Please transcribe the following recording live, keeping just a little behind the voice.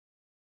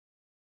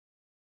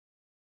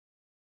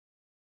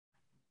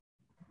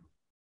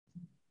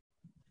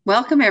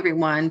Welcome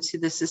everyone to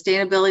the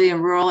Sustainability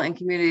in Rural and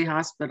Community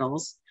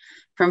Hospitals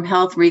from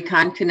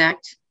HealthRecon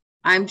Connect.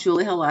 I'm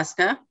Julie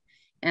Haluska,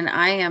 and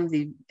I am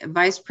the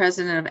Vice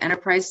President of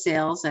Enterprise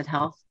Sales at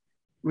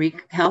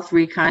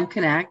HealthRecon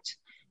Connect.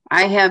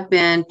 I have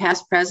been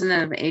past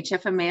president of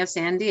HFMA of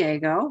San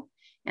Diego,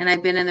 and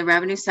I've been in the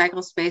revenue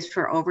cycle space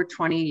for over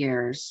 20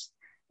 years.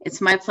 It's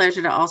my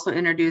pleasure to also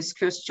introduce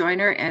Chris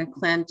Joyner and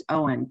Clint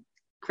Owen.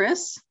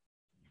 Chris?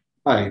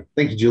 Hi,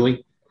 thank you,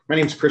 Julie. My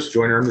name is Chris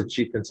Joyner. I'm the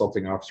Chief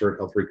Consulting Officer at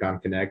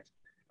HealthRecon Connect.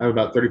 I have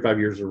about 35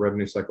 years of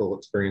revenue cycle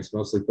experience,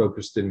 mostly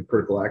focused in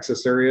critical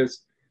access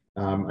areas.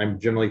 I'm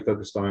generally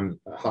focused on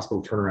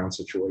hospital turnaround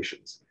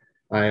situations.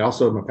 I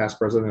also am a past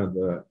president of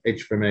the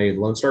HFMA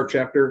Lone Star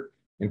chapter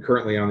and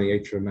currently on the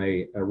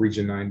HFMA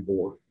Region 9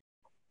 board.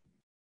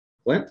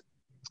 Clint?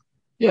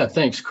 Yeah,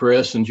 thanks,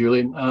 Chris and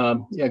Julie.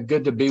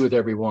 Good to be with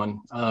everyone.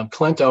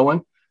 Clint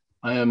Owen.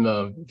 I am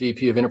the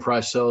VP of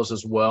Enterprise Sales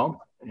as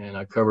well, and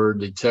I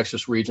covered the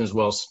Texas region as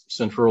well as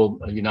Central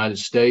United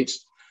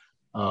States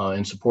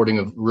in supporting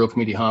of rural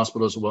community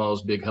hospitals as well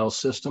as big health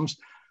systems.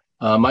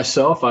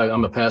 Myself,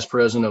 I'm a past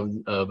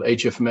president of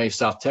HFMA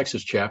South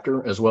Texas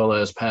chapter, as well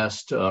as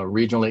past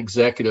regional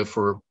executive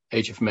for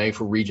HFMA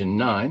for Region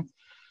 9.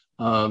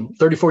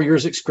 34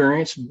 years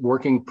experience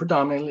working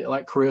predominantly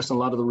like Chris in a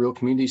lot of the rural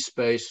community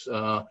space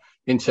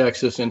in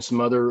Texas and some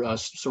other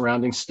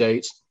surrounding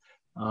states.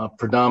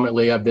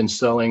 Predominantly, I've been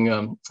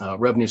selling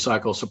revenue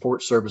cycle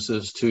support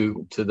services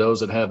to those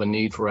that have a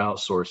need for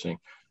outsourcing.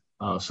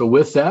 So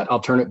with that,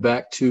 I'll turn it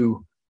back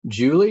to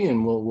Julie,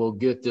 and we'll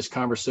get this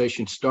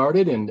conversation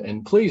started.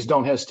 And please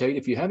don't hesitate.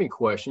 If you have any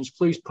questions,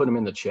 please put them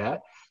in the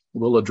chat.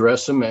 We'll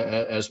address them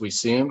as we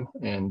see them.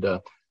 And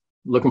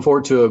looking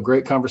forward to a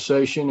great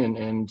conversation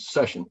and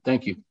session.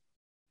 Thank you.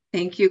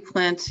 Thank you,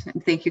 Clint,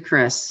 and thank you,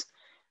 Chris.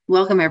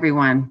 Welcome,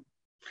 everyone.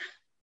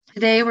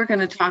 Today, we're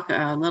going to talk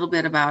a little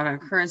bit about our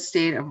current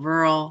state of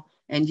rural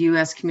and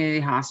U.S. community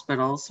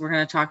hospitals. We're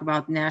going to talk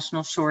about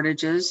national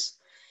shortages.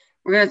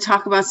 We're going to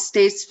talk about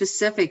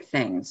state-specific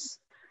things,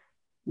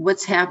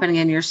 what's happening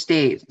in your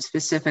state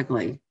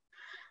specifically.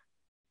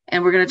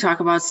 And we're going to talk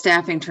about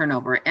staffing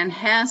turnover. And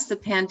has the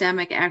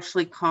pandemic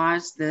actually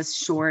caused this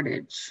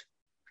shortage?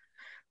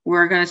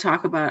 We're going to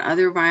talk about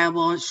other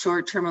viable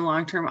short-term and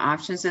long-term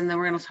options. And then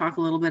we're going to talk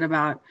a little bit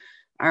about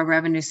our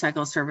revenue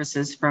cycle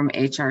services from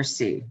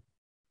HRC.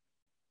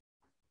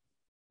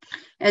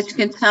 As you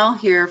can tell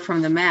here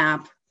from the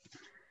map,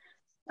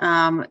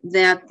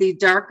 that the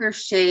darker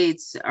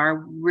shades are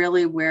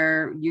really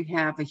where you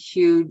have a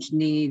huge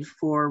need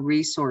for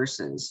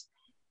resources.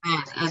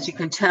 As you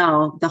can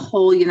tell, the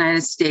whole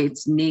United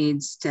States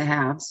needs to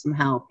have some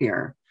help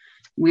here.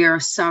 We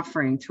are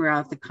suffering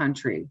throughout the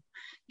country.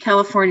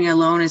 California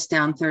alone is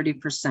down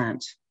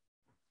 30%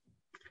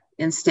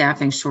 in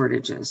staffing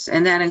shortages,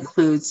 and that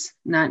includes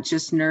not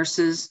just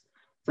nurses,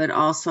 but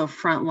also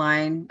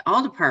frontline.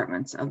 All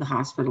departments of the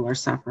hospital are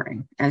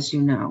suffering, as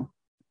you know.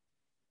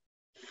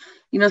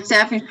 You know,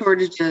 staffing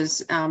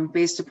shortages,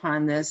 based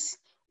upon this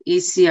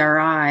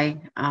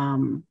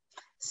ECRI,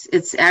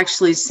 it's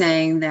actually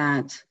saying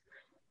that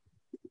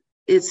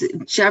it's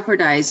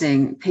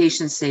jeopardizing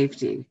patient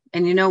safety.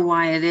 And you know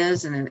why it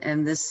is?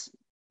 And this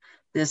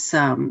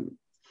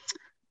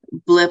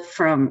blip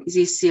from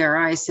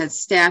ECRI said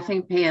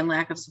staffing, pay, and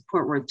lack of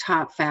support were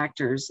top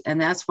factors. And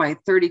that's why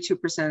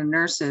 32% of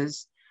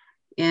nurses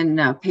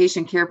in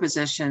patient care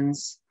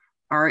positions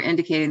are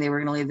indicating they were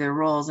going to leave their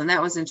roles. And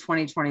that was in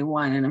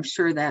 2021. And I'm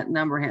sure that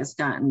number has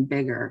gotten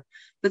bigger.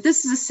 But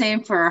this is the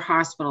same for our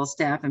hospital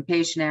staff and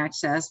patient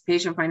access,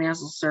 patient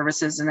financial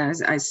services. And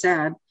as I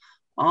said,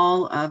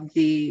 all of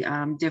the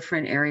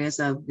different areas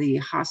of the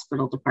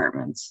hospital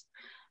departments.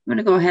 I'm going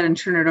to go ahead and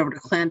turn it over to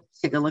Clint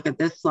to take a look at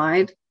this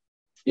slide.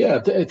 Yeah,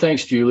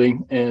 thanks, Julie.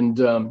 And,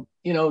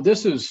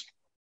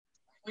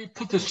 we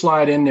put this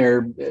slide in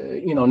there,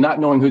 not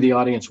knowing who the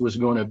audience was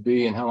going to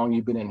be and how long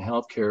you've been in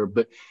healthcare.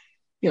 But,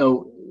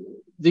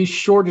 these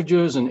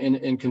shortages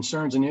and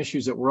concerns and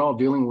issues that we're all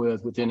dealing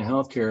with within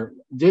healthcare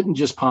didn't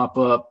just pop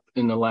up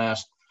in the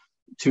last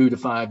 2 to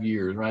 5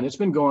 years, right? It's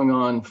been going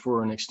on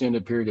for an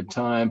extended period of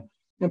time.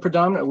 And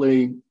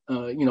predominantly,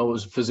 it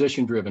was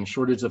physician-driven,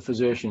 shortage of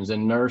physicians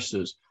and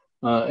nurses.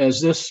 As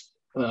this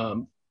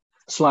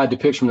slide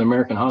depicts from the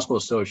American Hospital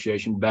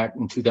Association back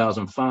in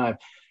 2005,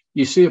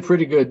 you see a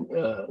pretty good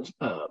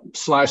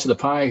slice of the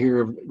pie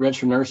here of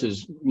registered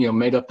nurses,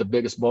 made up the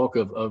biggest bulk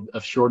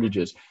of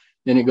shortages.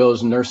 Then it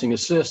goes nursing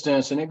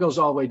assistants, and it goes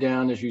all the way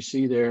down, as you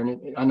see there.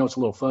 And I know it's a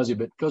little fuzzy,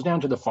 but it goes down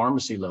to the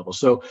pharmacy level.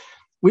 So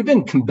we've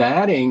been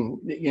combating,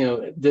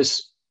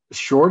 this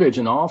shortage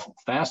in all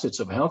facets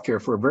of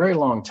healthcare for a very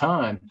long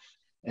time.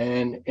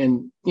 And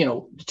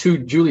to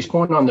Julie's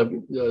point on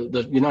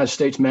the United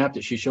States map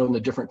that she showed in the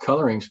different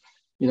colorings,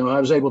 I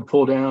was able to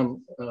pull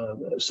down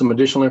some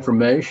additional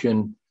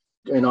information,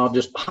 and I'll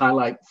just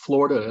highlight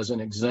Florida as an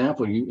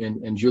example.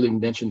 And Julie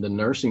mentioned the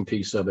nursing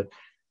piece of it.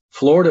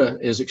 Florida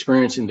is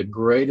experiencing the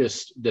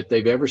greatest that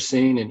they've ever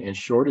seen in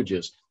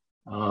shortages.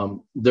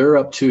 They're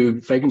up to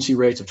vacancy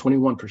rates of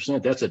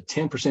 21%. That's a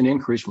 10%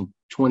 increase from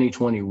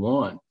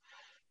 2021.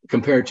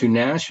 compared to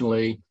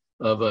nationally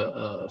of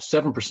a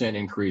 7%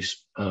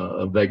 increase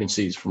of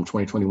vacancies from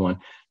 2021.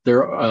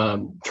 Their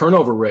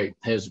turnover rate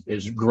has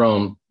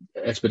grown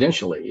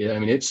exponentially. I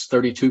mean, it's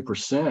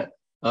 32%,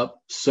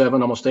 up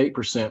 7, almost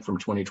 8% from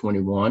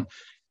 2021.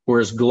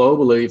 Whereas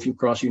globally, if you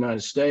cross the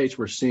United States,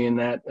 we're seeing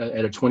that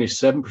at a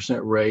 27%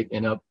 rate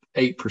and up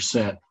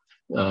 8%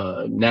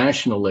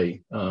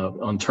 nationally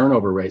on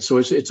turnover rate. So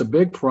it's a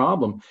big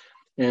problem.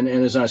 And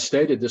as I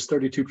stated, this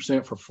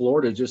 32% for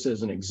Florida, just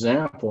as an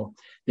example,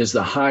 is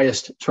the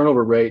highest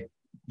turnover rate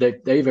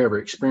that they've ever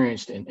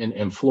experienced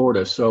in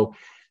Florida. So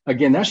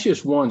again, that's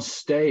just one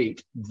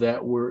state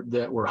that we're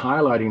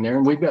highlighting there.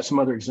 And we've got some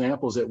other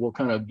examples that we'll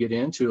kind of get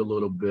into a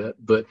little bit.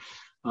 But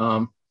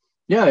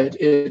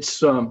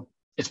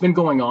it's been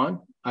going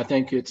on. I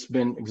think it's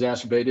been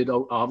exacerbated,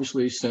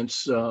 obviously,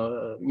 since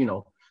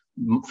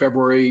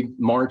February,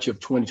 March of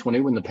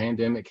 2020 when the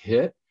pandemic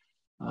hit.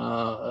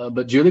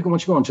 But Julie, why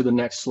don't you go on to the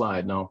next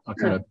slide? And I'll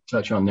kind of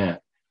touch on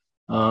that.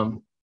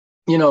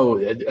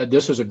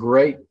 This is a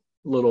great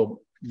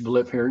little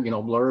blip here,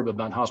 blurb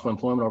about hospital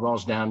employment overall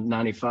is down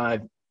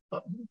 95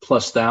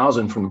 plus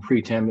thousand from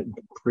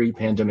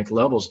pre-pandemic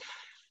levels.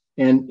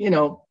 And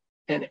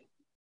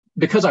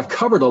because I've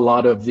covered a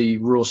lot of the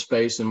rural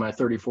space in my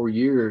 34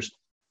 years,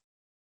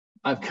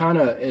 I've kind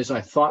of, as I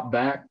thought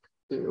back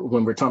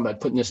when we're talking about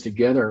putting this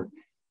together,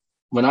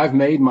 when I've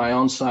made my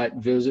on-site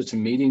visits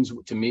and meetings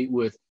to meet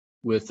with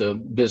the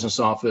business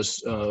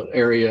office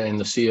area and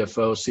the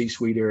CFO,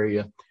 C-suite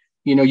area,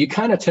 you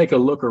kind of take a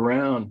look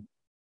around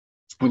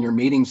when you're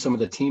meeting some of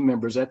the team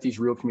members at these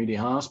rural community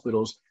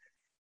hospitals.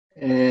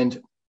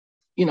 And,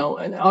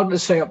 and I'll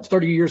just say up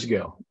 30 years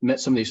ago, met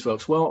some of these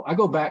folks. Well, I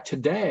go back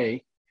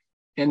today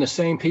and the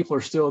same people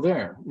are still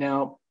there.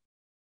 Now,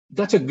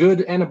 that's a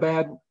good and a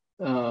bad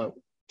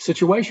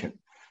situation.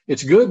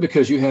 It's good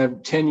because you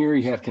have tenure,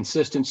 you have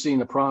consistency in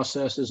the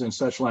processes and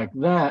such like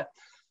that.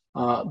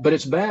 But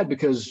it's bad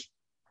because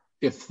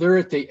if they're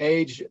at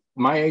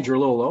my age or a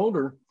little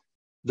older,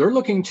 they're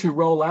looking to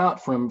roll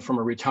out from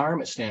a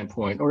retirement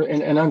standpoint.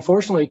 And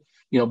unfortunately,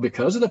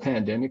 because of the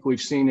pandemic, we've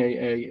seen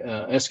a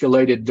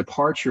escalated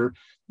departure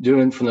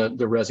from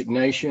the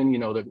resignation,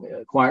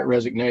 the quiet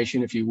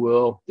resignation, if you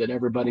will, that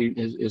everybody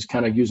is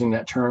kind of using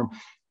that term.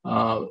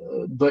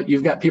 But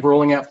you've got people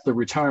rolling out for the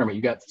retirement.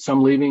 You got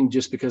some leaving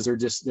just because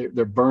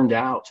they're burned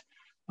out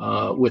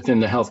within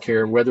the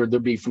healthcare, whether they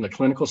be from the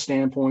clinical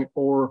standpoint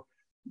or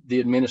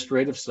the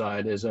administrative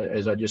side, as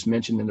I just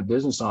mentioned in the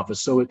business office.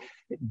 So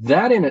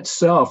that in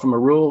itself, from a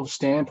rural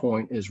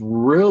standpoint, is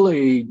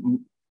really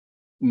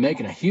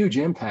making a huge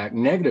impact,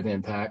 negative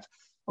impact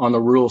on the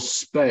rural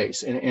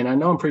space. And I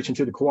know I'm preaching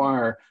to the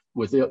choir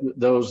with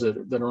those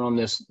that are on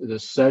this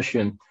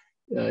session,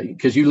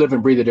 because you live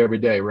and breathe it every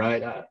day,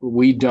 right?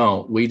 We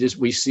don't.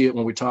 We see it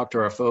when we talk to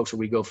our folks or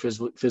we go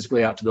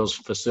physically out to those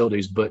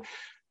facilities. But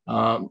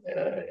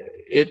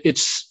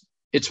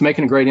it's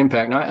making a great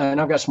impact. And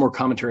I've got some more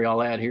commentary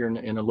I'll add here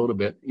in a little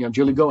bit.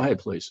 Julie, go ahead,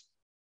 please.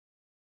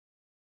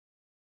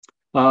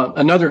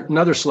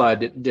 Another slide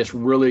that just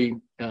really,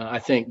 I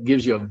think,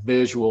 gives you a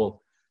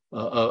visual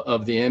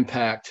of the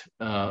impact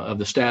of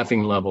the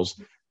staffing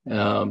levels.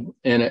 And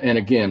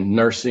again,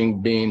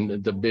 nursing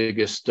being the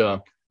biggest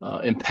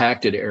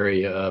impacted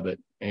area of it.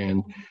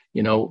 And,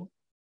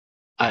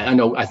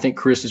 I think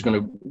Chris is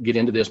going to get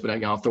into this,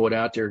 but I'll throw it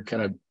out there,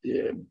 kind of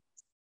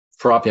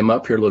prop him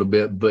up here a little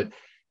bit. But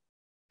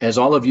as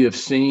all of you have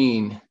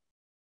seen,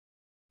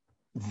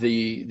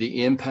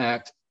 the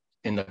impact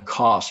and the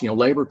cost,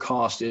 labor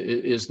cost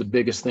is the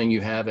biggest thing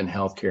you have in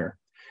healthcare.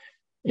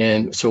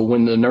 And so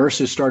when the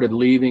nurses started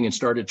leaving and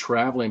started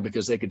traveling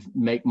because they could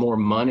make more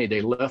money,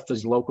 they left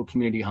these local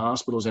community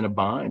hospitals in a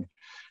bind.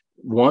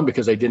 One,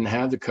 because they didn't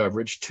have the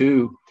coverage.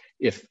 Two,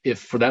 if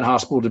for that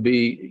hospital to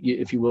be,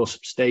 if you will,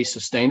 stay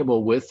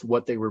sustainable with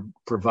what they were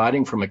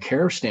providing from a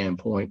care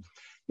standpoint,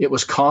 it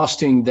was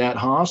costing that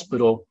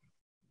hospital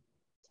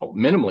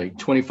minimally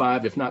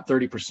 25, if not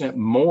 30%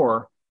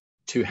 more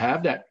to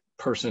have that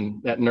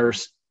person, that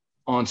nurse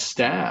on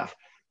staff.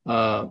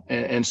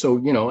 And so,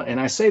 and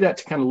I say that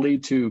to kind of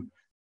lead to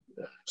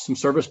some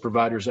service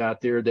providers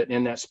out there that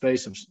in that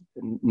space of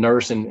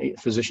nurse and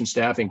physician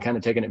staffing, kind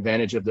of taking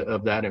advantage of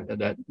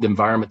that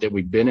environment that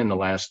we've been in the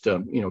last,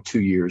 2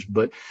 years.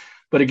 But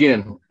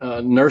again,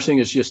 nursing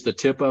is just the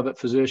tip of it,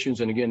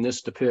 physicians. And again,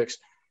 this depicts,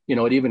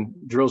 it even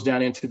drills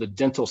down into the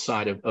dental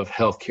side of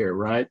healthcare,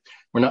 right?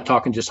 We're not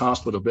talking just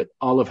hospital, but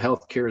all of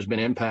healthcare has been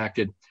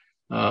impacted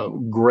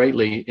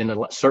greatly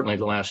in certainly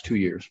the last 2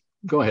 years.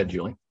 Go ahead,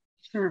 Julie.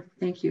 Sure,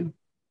 thank you.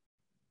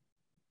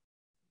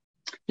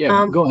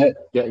 Yeah, go ahead.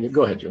 Yeah,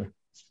 go ahead, Julie.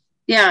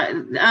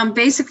 Yeah,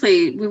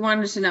 basically, we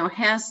wanted to know,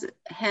 has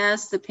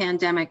the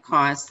pandemic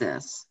caused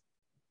this?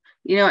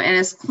 And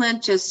as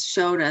Clint just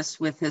showed us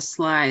with his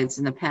slides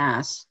in the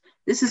past,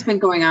 this has been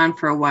going on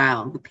for a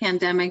while. The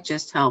pandemic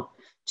just helped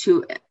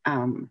to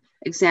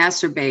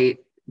exacerbate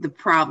the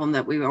problem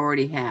that we've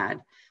already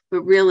had.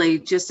 But really,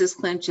 just as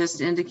Clint just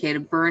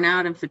indicated,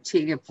 burnout and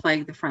fatigue have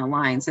plagued the front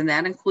lines. And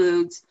that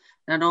includes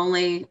not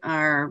only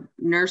our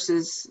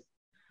nurses,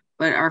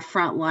 but our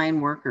frontline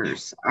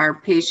workers, our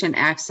patient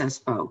access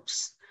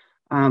folks,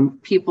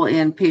 people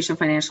in patient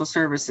financial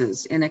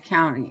services, in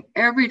accounting,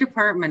 every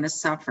department is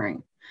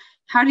suffering.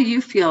 How do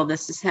you feel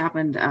this has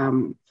happened?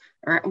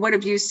 Or what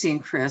have you seen,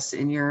 Chris,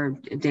 in your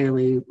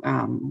daily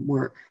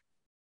work?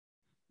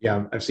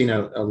 Yeah, I've seen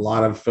a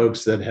lot of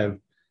folks that have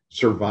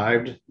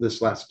survived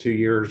this last 2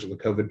 years of the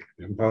COVID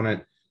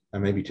component,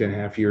 maybe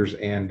 2.5 years,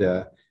 and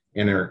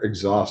are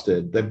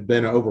exhausted. They've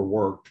been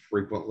overworked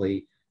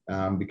frequently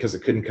because they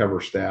couldn't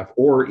cover staff,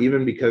 or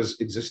even because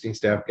existing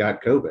staff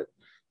got COVID.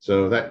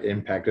 So that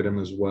impacted them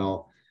as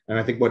well. And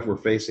I think what we're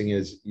facing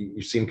is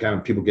you've seen kind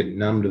of people get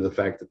numb to the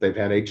fact that they've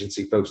had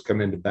agency folks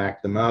come in to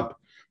back them up.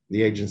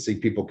 The agency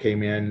people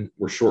came in,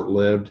 were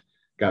short-lived,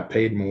 got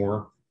paid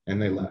more, and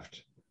they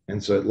left.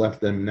 And so it left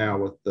them now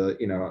with the,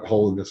 a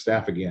hole in the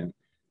staff again.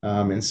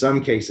 In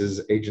some cases,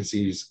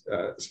 agencies,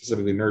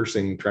 specifically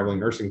traveling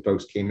nursing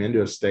folks, came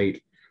into a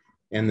state,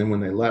 and then when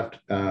they left,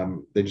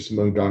 they just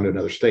moved on to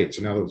another state.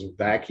 So now there was a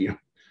vacuum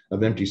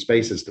of empty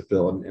spaces to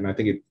fill. And I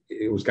think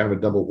it was kind of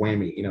a double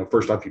whammy.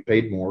 First off, you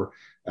paid more.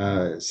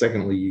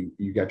 Secondly,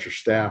 you got your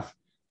staff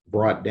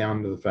brought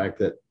down to the fact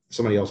that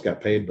somebody else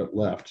got paid but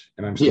left,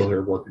 and I'm still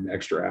here working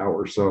extra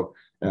hours. So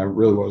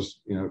really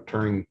was,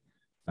 turning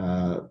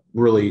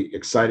really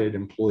excited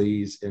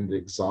employees into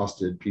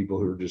exhausted people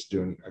who are just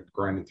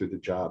grinding through the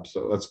job.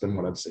 So that's been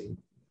what I've seen.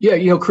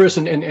 Yeah, Chris,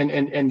 and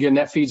again,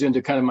 that feeds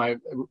into kind of my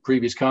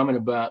previous comment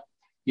about,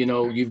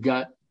 you've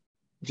got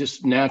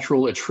just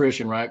natural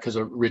attrition, right? Because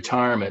of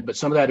retirement, but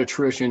some of that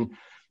attrition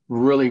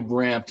really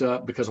ramped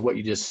up because of what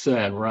you just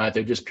said, right?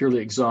 They're just purely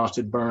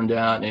exhausted, burned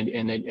out,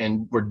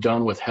 and we're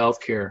done with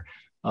healthcare.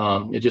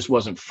 It just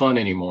wasn't fun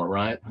anymore,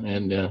 right?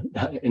 And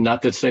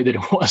not to say that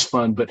it was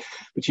fun, but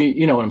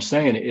you know what I'm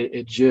saying.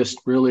 It just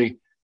really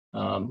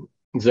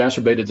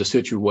exacerbated the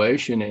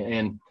situation,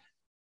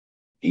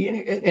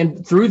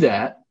 and through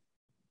that,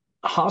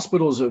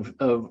 hospitals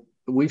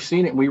we've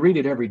seen it. We read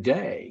it every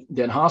day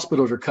that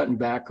hospitals are cutting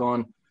back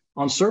on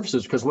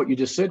services because what you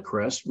just said,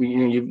 Chris.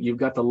 You've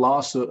got the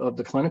loss of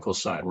the clinical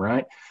side,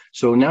 right?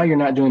 So now you're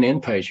not doing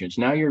inpatients.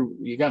 Now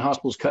you got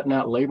hospitals cutting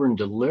out labor and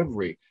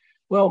delivery.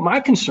 Well,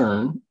 my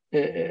concern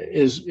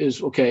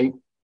is okay,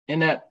 in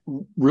that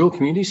rural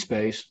community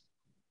space,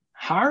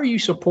 how are you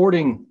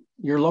supporting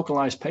your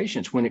localized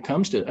patients when it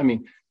comes to,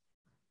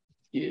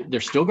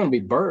 there's still going to be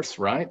births,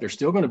 right? There's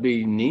still going to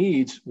be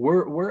needs.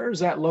 Where is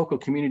that local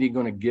community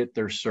going to get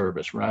their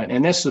service, right?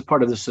 And this is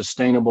part of the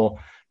sustainable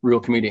rural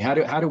community.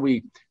 How do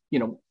we,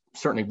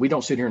 certainly we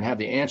don't sit here and have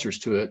the answers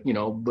to it,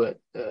 but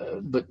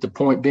the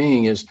point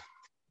being is,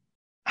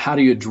 how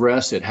do you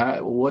address it?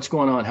 What's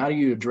going on? How are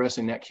you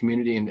addressing that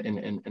community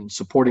and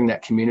supporting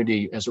that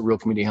community as a real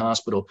community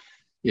hospital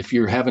if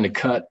you're having to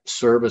cut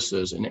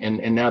services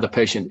and now the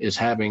patient is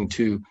having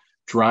to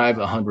drive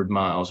 100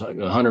 miles,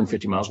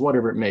 150 miles,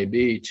 whatever it may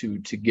be to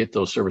get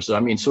those services?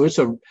 So it's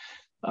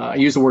I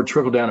use the word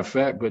trickle down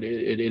effect, but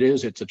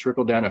it's a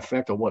trickle down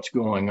effect of what's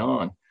going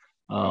on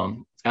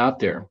out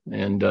there.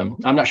 And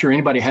I'm not sure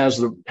anybody has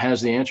the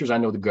answers. I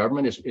know the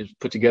government is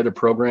put together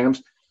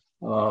programs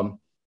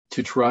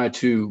to try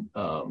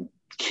to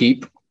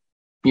keep,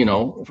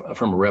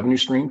 from a revenue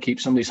stream, keep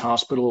some of these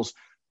hospitals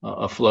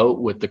afloat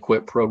with the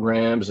QUIP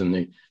programs and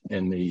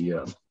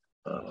the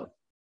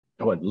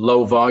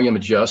low volume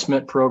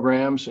adjustment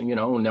programs.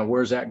 Now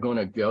where's that going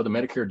to go? The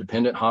Medicare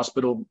dependent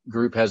hospital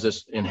group has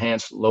this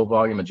enhanced low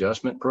volume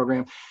adjustment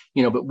program,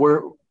 but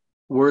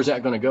where is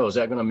that going to go? Is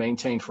that going to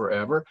maintain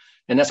forever?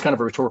 And that's kind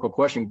of a rhetorical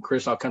question,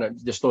 Chris. I'll kind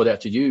of just throw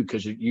that to you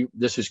because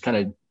this is kind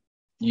of,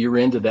 you're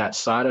into that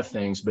side of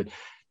things. But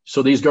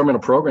so these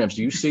governmental programs,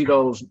 do you see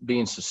those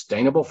being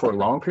sustainable for a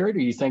long period, or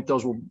do you think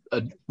those will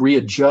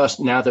readjust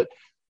now that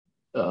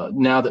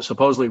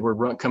supposedly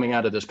we're coming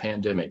out of this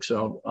pandemic?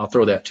 So I'll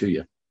throw that to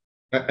you.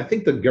 I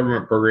think the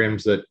government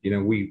programs that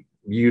we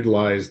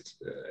utilized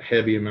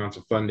heavy amounts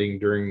of funding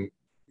during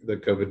the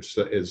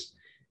COVID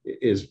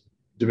is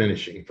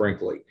diminishing,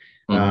 frankly.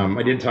 Mm-hmm.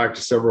 I did talk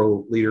to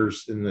several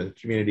leaders in the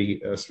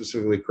community,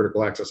 specifically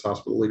critical access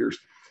hospital leaders.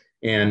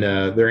 And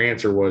their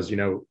answer was,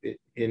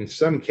 in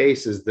some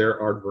cases,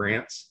 there are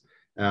grants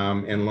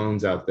and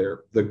loans out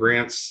there. The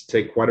grants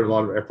take quite a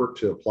lot of effort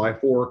to apply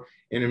for.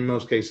 And in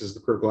most cases, the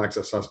critical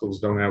access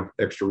hospitals don't have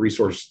extra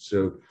resources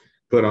to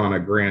put on a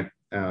grant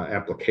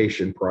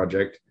application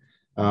project.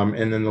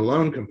 And then the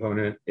loan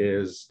component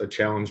is a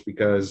challenge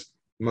because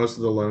most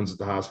of the loans that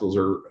the hospitals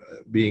are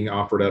being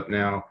offered up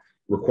now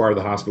require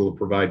the hospital to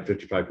provide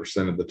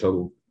 55% of the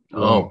total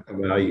loan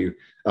value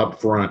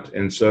up front.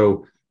 And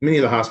so many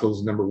of the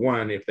hospitals, number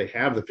one, if they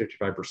have the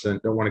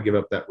 55%, don't want to give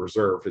up that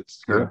reserve.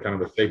 It's kind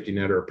of a safety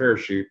net or a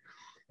parachute.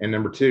 And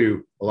number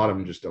two, a lot of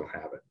them just don't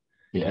have it.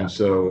 Yeah. And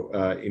so,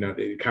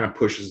 it kind of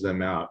pushes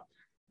them out.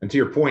 And to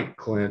your point,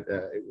 Clint,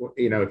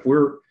 if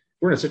we're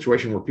in a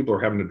situation where people are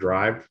having to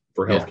drive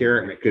for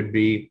healthcare, and it could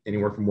be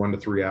anywhere from 1 to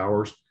 3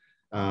 hours,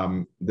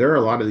 there are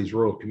a lot of these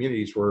rural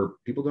communities where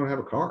people don't have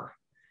a car.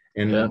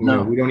 And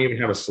we don't even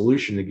have a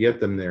solution to get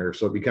them there.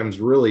 So it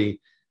becomes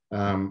really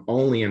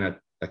only in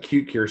a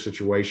acute care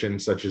situation,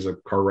 such as a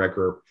car wreck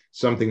or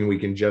something we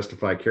can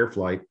justify care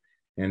flight.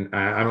 And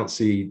I don't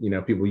see,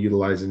 people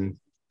utilizing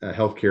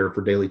healthcare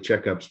for daily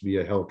checkups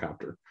via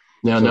helicopter.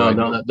 No, So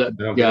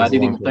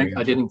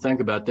I didn't think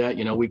about that.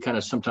 We kind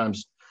of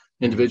sometimes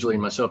individually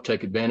and myself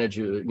take advantage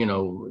of,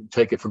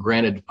 take it for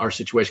granted our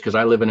situation, because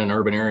I live in an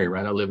urban area,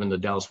 right? I live in the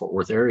Dallas-Fort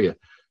Worth area,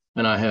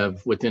 and I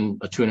have within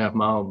a 2.5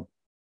 mile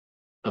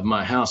of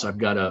my house, I've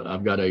got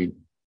a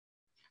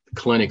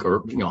clinic,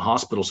 or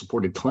hospital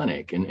supported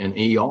clinic and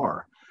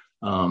ER,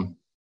 and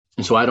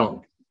so I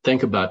don't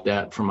think about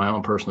that from my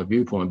own personal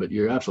viewpoint. But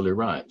you're absolutely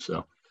right.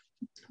 So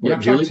when I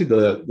talked to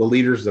the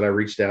leaders that I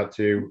reached out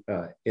to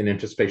in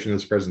anticipation of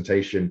this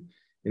presentation,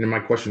 and then my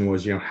question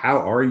was, how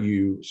are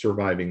you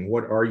surviving?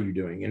 What are you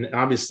doing? And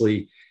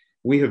obviously,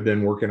 we have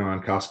been working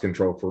on cost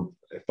control for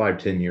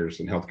 5-10 years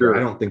in healthcare. Sure. I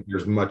don't think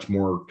there's much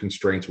more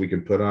constraints we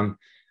can put on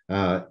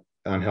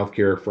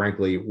healthcare,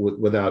 frankly,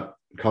 without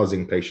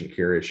causing patient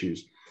care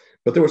issues.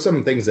 But there were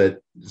some things that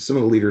some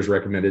of the leaders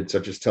recommended,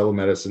 such as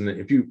telemedicine.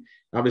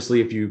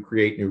 If you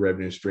create new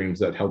revenue streams,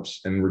 that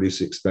helps and reduce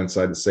the expense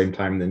side at the same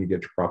time, then you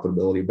get your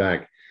profitability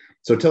back.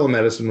 So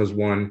telemedicine was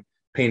one,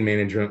 pain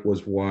management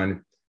was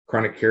one,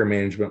 chronic care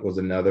management was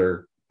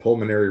another,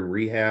 pulmonary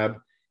rehab,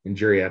 and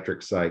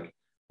geriatric psych,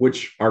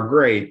 which are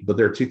great, but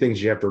there are two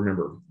things you have to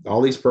remember.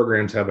 All these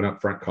programs have an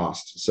upfront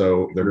cost,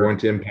 so they're going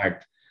to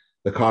impact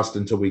the cost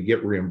until we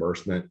get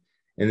reimbursement.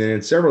 And then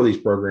in several of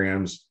these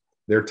programs,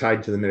 they're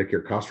tied to the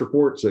Medicare cost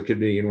report, so it could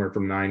be anywhere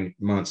from 9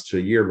 months to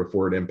a year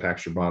before it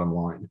impacts your bottom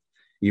line.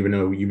 Even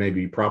though you may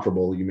be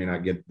profitable, you may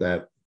not get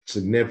that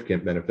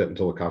significant benefit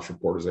until the cost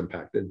report is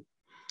impacted.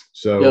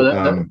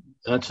 So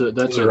that's a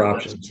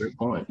great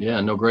point.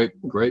 Yeah, no,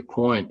 great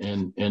point.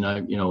 And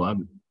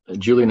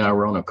Julie and I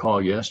were on a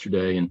call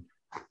yesterday, and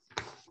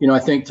I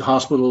think the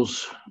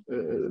hospitals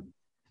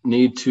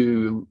need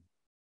to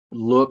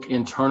look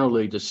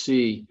internally to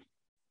see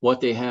what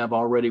they have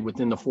already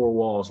within the four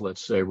walls,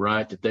 let's say,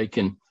 right, that they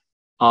can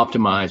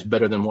optimize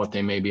better than what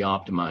they may be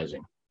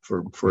optimizing,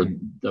 for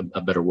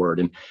a better word.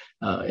 And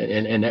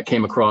that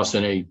came across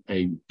in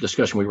a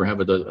discussion we were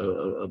having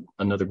with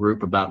another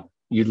group about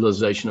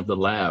utilization of the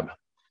lab.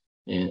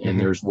 And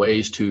there's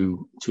ways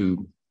to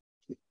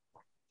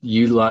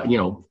utilize,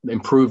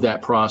 improve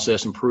that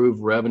process, improve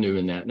revenue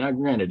in that. Now,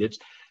 granted, it's,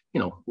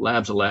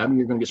 lab's a lab, and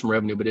you're going to get some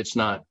revenue, but it's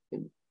not,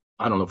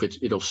 I don't know if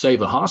it'll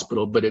save a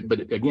hospital, but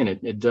again,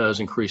 it does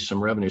increase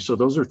some revenue. So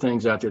those are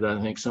things out there that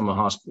I think some of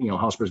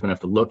hospitals are going to have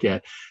to look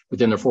at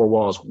within their four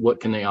walls. What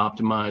can they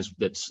optimize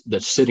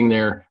that's sitting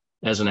there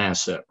as an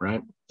asset,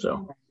 right?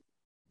 So,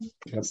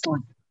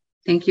 excellent.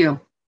 Thank you.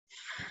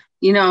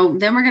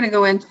 Then we're going to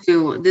go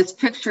into, this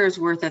picture is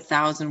worth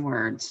 1,000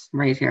 words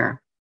right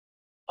here.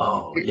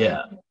 Oh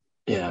yeah,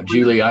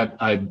 Julie,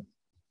 I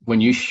when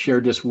you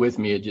shared this with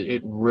me,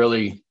 it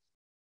really.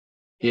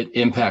 It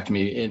impacted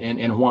me,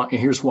 and why? And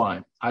here's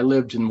why. I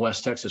lived in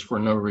West Texas for a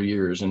number of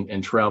years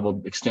and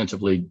traveled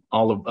extensively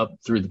up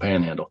through the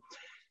Panhandle,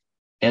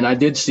 and I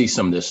did see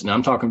some of this. And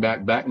I'm talking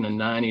back in the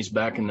 90s,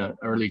 back in the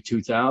early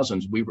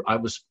 2000s.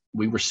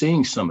 We were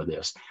seeing some of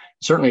this.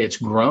 Certainly, it's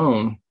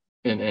grown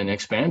and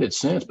expanded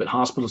since, but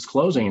hospitals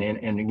closing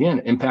and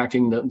again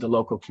impacting the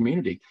local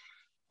community,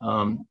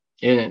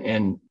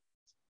 and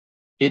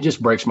it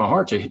just breaks my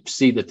heart to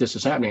see that this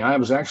is happening. I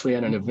was actually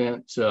at an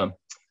event.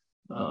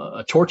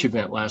 A torch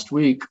event last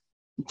week,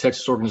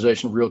 Texas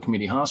Organization of Rural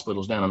Community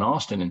Hospitals down in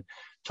Austin, and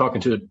talking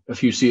to a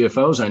few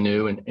CFOs I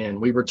knew, and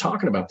we were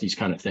talking about these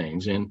kind of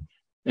things. And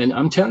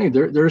I'm telling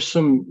you, there's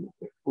some,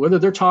 whether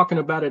they're talking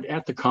about it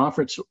at the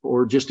conference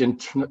or just in,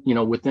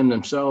 within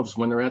themselves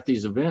when they're at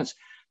these events,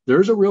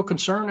 there's a real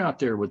concern out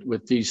there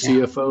with these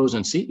CFOs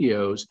and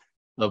CEOs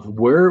of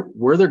where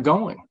they're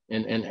going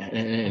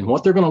and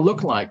what they're going to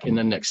look like in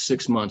the next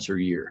 6 months or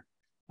year.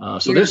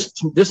 So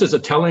this is a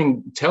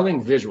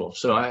telling visual.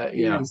 So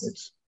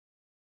it's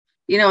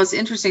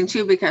interesting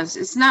too, because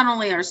it's not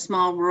only our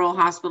small rural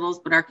hospitals,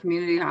 but our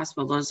community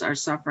hospitals are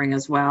suffering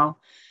as well.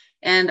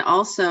 And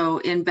also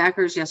in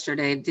Becker's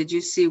yesterday, did you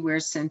see where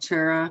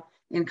Centura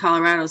in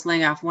Colorado is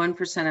laying off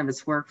 1% of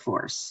its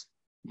workforce?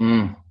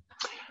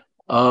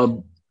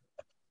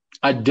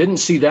 I didn't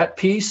see that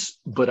piece,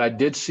 but I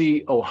did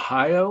see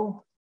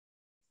Ohio.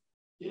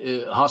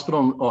 Hospital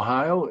in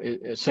Ohio,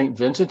 St.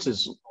 Vincent's,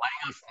 is laying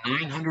off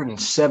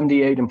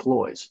 978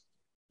 employees.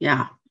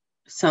 Yeah.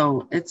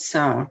 So it's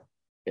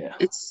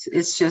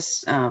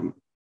just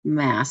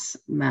mass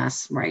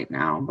right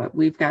now, but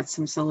we've got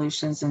some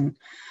solutions, and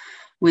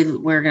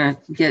we're going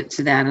to get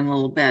to that in a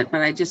little bit. But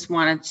I just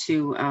wanted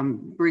to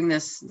bring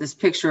this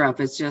picture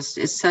up. It's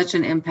such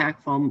an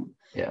impactful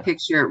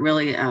picture. It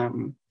really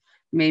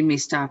made me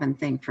stop and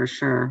think, for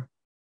sure.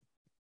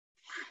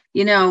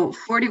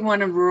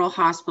 41 of rural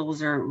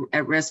hospitals are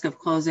at risk of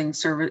closing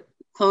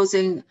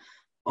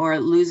or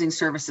losing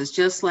services,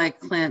 just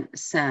like Clint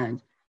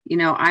said.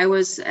 I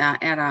was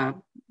at a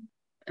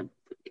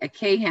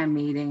KHAM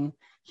meeting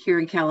here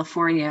in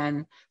California,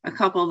 and a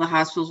couple of the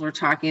hospitals were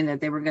talking that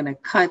they were going to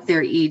cut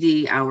their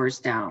ED hours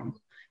down.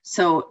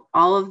 So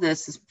all of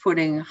this is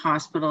putting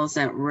hospitals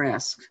at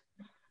risk.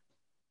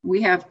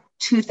 We have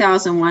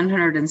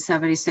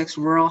 2,176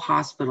 rural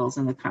hospitals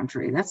in the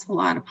country. That's a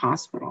lot of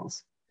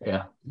hospitals.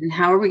 Yeah. And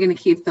how are we going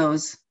to keep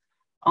those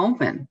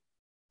open?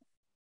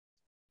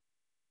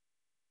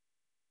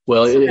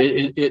 Well,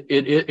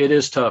 it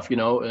is tough, you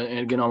know, and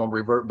again, I'm gonna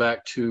revert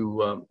back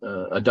to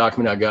a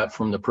document I got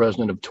from the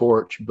president of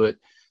Torch, but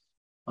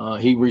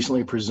he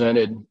recently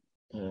presented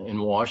in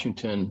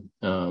Washington,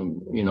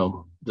 you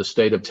know, the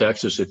state of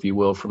Texas, if you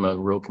will, from a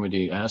rural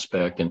community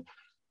aspect. And,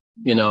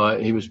 you know,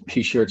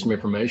 he shared some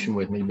information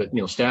with me, but,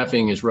 you know,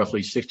 staffing is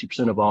roughly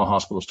 60% of all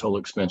hospitals' total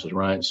expenses,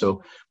 right?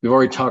 So we've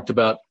already talked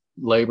about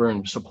labor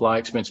and supply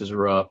expenses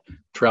are up,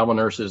 travel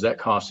nurses, that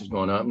cost is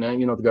going up. Now,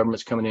 you know, the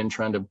government's coming in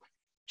trying to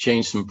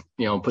change some,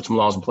 you know, put some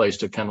laws in place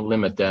to kind of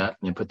limit that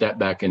and put that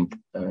back in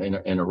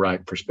a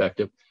right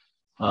perspective.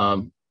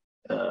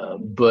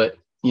 But,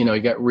 you know,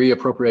 you got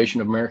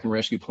reappropriation of American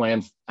Rescue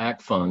Plan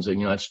Act funds, and,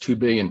 you know, that's $2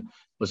 billion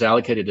was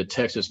allocated to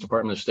Texas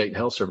Department of State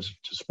Health Services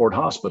to support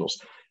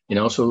hospitals. You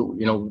know, so,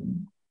 you know,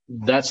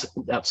 that's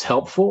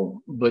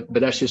helpful, but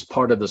that's just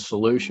part of the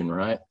solution,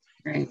 right?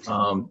 Right.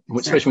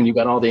 Especially when you've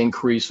got all the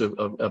increase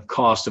of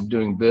cost of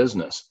doing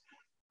business.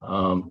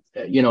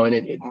 You know,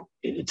 and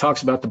it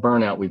talks about the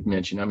burnout we've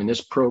mentioned. I mean,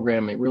 this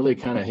program, it really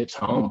kind of hits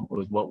home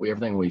with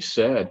everything we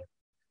said.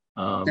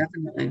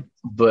 Definitely.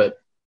 But,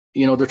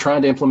 you know, they're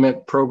trying to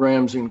implement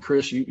programs, and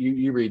Chris,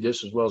 you read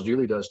this as well as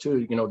Julie does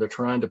too. You know, they're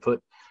trying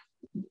to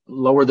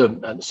lower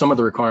some of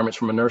the requirements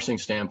from a nursing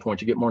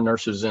standpoint to get more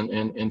nurses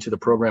into the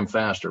program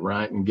faster,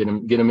 right? And get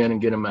them in and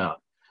get them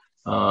out.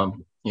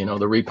 You know,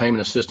 the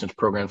repayment assistance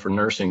program for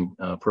nursing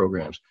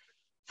programs,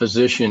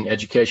 physician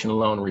education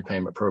loan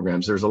repayment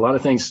programs. There's a lot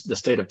of things the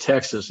state of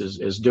Texas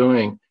is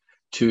doing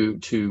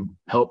to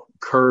help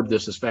curb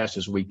this as fast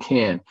as we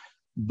can.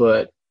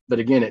 But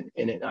again,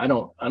 I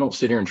don't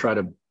sit here and try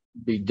to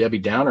be Debbie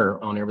Downer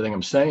on everything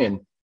I'm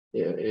saying.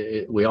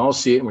 We all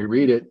see it and we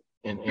read it,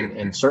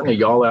 and certainly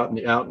y'all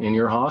out in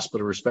your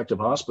hospital, respective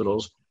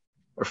hospitals,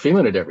 are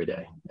feeling it every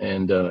day.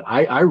 And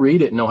I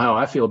read it and know how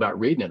I feel about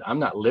reading it. I'm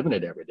not living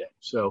it every day,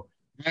 so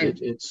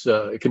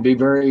it can be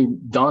very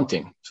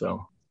daunting.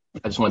 So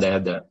I just wanted to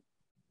add that.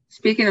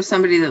 Speaking of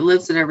somebody that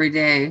lives it every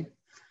day,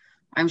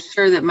 I'm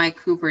sure that Mike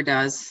Cooper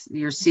does,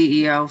 your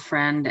CEO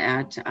friend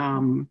at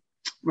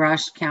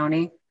Rush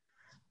County.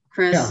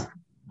 Chris?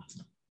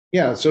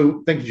 Yeah.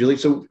 So thank you, Julie.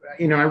 So,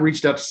 you know, I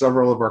reached out to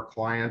several of our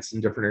clients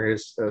in different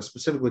areas,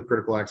 specifically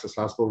critical access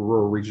hospital,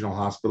 rural regional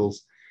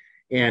hospitals.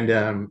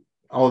 And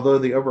although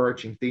the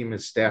overarching theme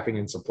is staffing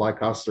and supply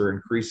costs are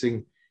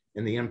increasing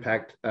and the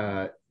impact,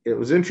 it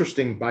was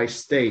interesting by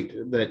state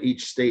that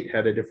each state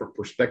had a different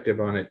perspective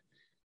on it,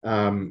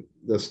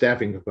 the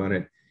staffing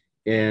component.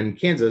 In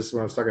Kansas,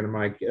 when I was talking to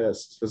Mike,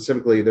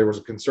 specifically, there was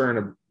a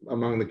concern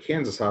among the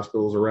Kansas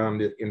hospitals around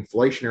the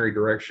inflationary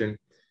direction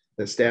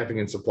that staffing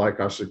and supply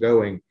costs are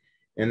going.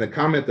 And the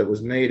comment that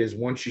was made is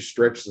once you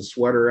stretch the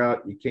sweater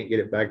out, you can't get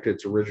it back to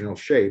its original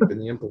shape. And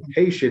the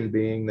implication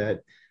being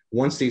that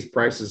once these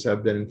prices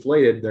have been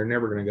inflated, they're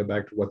never going to go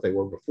back to what they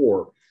were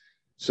before.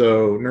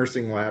 So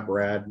nursing, lab,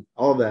 rad,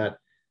 all of that.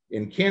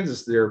 In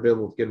Kansas, they're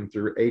available to get them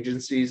through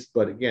agencies,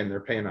 but again, they're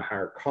paying a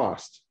higher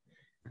cost.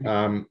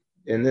 And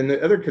then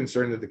the other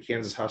concern that the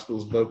Kansas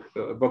hospitals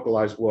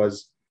vocalized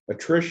was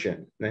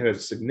attrition. They had a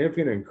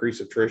significant increase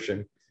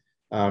attrition.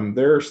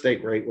 Their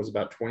state rate was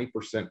about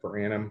 20% per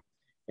annum,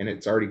 and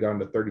it's already gone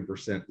to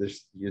 30%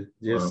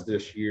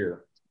 this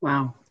year.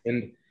 Wow.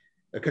 And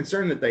a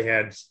concern that they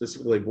had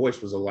specifically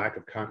voiced was a lack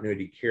of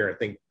continuity care. I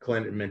think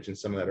Clint had mentioned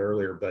some of that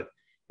earlier, but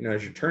you know,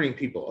 as you're turning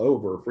people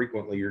over,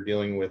 frequently you're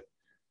dealing with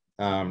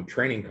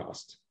training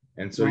costs.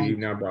 And so you've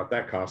now brought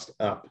that cost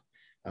up.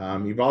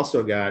 You've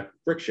also got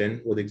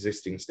friction with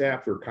existing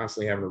staff who are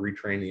constantly having to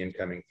retrain the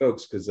incoming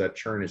folks because that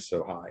churn is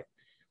so high.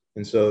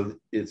 And so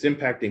it's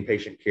impacting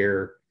patient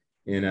care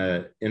in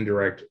an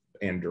indirect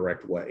and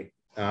direct way.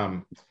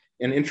 And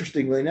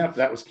interestingly enough,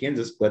 that was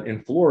Kansas, but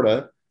in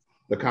Florida,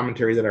 the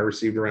commentary that I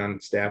received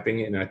around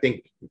staffing, and I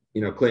think,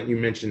 you know, Clint, you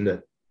mentioned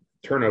that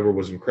turnover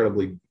was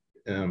incredibly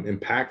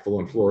impactful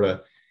in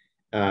Florida.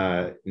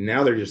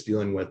 Now they're just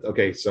dealing with,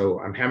 okay, so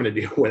I'm having to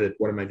deal with it.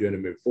 What am I doing to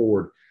move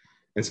forward?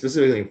 And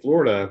specifically in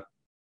Florida,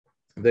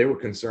 they were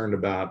concerned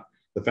about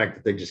the fact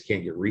that they just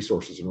can't get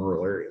resources in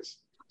rural areas.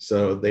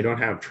 So they don't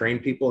have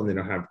trained people and they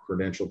don't have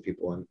credentialed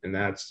people, and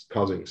that's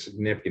causing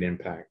significant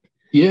impact.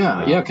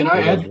 Yeah. Can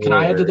I add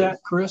to that,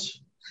 Chris?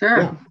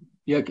 Sure.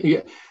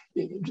 Yeah.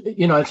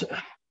 You know,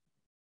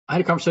 I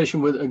had a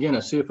conversation with, again, a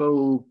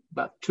CFO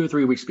about 2 or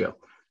 3 weeks ago,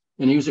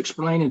 and he was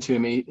explaining to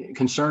me,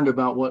 concerned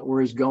about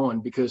where he's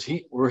going, because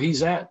where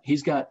he's at,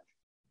 he's got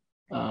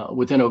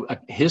within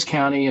his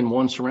county and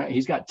one surround,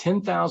 he's got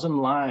 10,000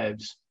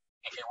 lives,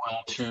 if you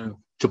will,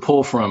 to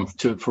pull from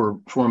for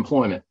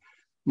employment.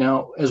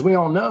 Now, as we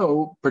all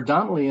know,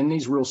 predominantly in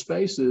these rural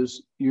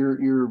spaces,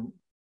 your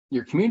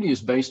community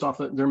is based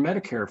off of their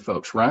Medicare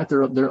folks, right?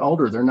 They're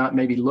older, they're not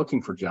maybe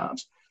looking for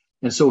jobs,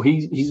 and so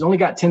he's only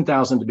got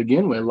 10,000 to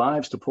begin with,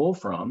 lives to pull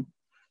from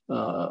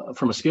a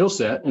skill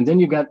set, and then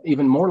you've got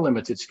even more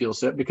limited skill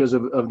set because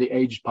of the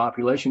aged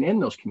population in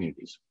those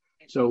communities.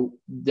 So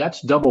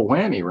that's double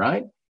whammy,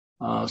 right?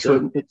 Sure.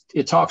 So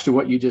it talks to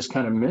what you just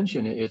kind of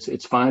mentioned.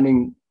 It's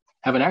having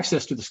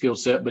access to the skill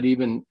set, but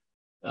even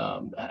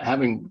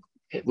having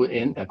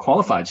a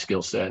qualified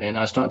skill set. And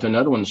I was talking to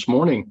another one this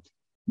morning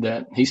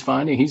that he's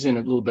in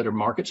a little better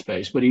market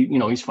space, but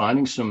he's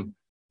finding some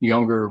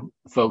younger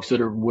folks that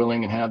are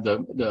willing and have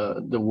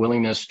the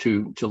willingness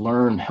to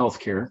learn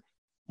healthcare.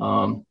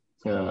 And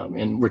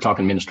we're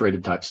talking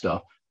administrative type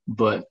stuff.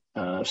 But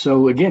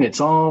so again, it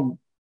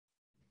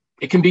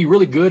can be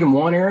really good in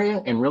one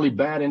area and really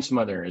bad in some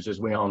other areas, as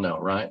we all know,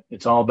 right?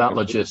 It's all about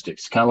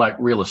logistics, kind of like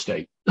real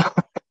estate.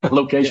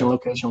 Location.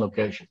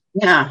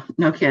 Yeah,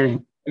 no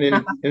kidding.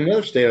 And in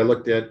another state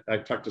I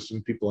talked to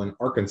some people in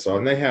Arkansas,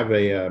 and they have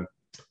a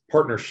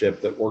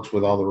partnership that works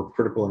with all the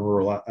critical and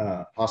rural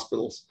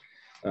hospitals,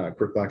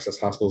 critical access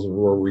hospitals and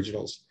rural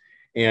regionals.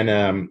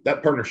 And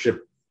that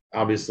partnership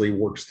obviously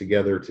works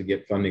together to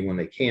get funding when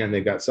they can.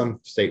 They've got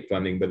some state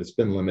funding, but it's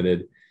been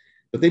limited.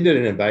 But they did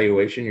an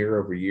evaluation year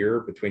over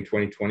year between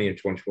 2020 and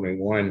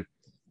 2021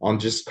 on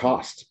just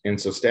cost. And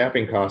so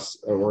staffing costs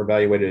were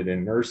evaluated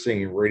in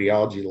nursing,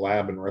 radiology,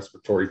 lab, and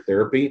respiratory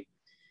therapy.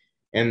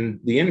 And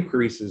the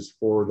increases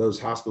for those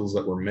hospitals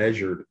that were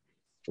measured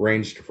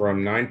ranged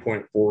from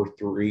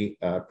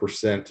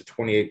 9.43% to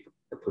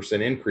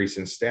 28% increase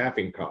in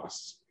staffing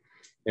costs.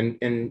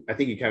 And I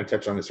think you kind of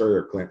touched on this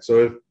earlier, Clint.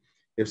 So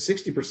if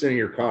 60% of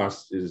your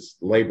cost is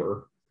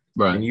labor,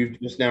 right, and you've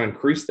just now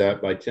increased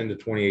that by 10 to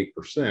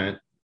 28%,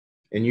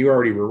 and you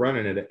already were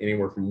running it at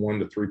anywhere from 1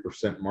 to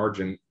 3%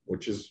 margin,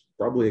 which is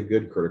probably a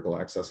good critical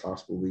access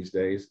hospital these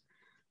days,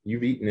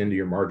 you've eaten into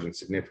your margin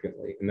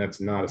significantly, and that's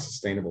not a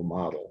sustainable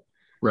model.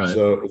 Right.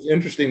 So it's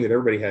interesting that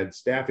everybody had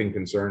staffing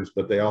concerns,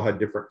 but they all had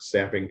different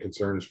staffing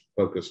concerns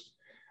focused.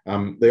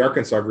 The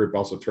Arkansas group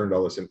also turned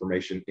all this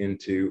information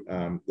into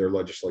their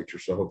legislature,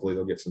 so hopefully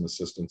they'll get some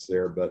assistance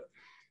there. But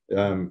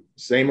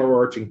same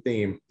overarching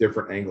theme,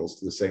 different angles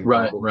to the same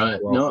problem. Right.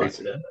 No,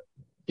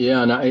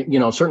 yeah,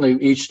 and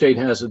certainly each state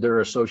has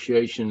their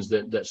associations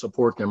that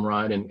support them,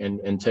 right,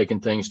 and taking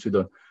things to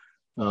the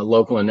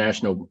local and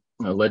national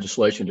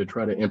legislation to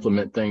try to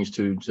implement things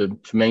to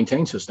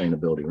maintain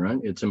sustainability, right?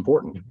 It's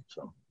important.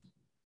 So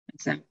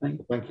exactly.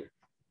 Thank you.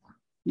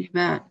 You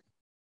bet.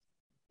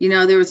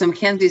 There was a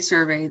McKinsey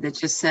survey that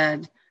just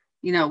said,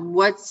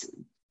 what's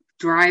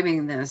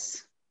driving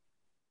this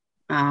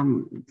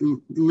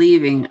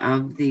leaving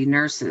of the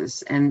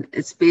nurses, and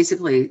it's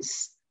basically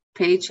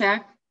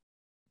paycheck,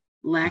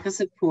 lack of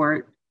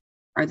support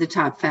are the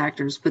top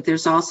factors, but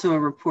there's also a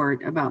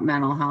report about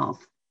mental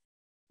health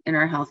in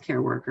our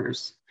healthcare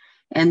workers.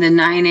 And the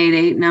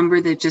 988 number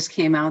that just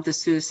came out, the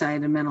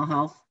suicide and mental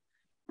health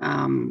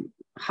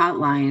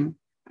hotline,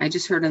 I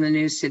just heard on the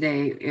news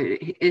today,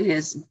 it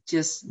is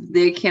just,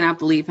 they cannot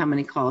believe how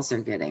many calls they're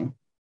getting.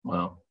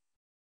 Wow.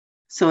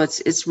 So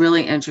it's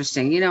really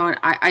interesting. And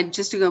I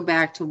just to go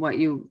back to what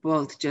you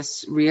both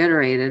just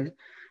reiterated,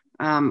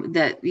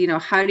 that,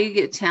 how do you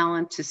get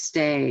talent to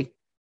stay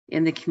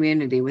in the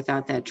community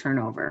without that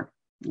turnover?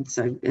 It's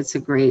a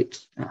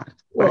great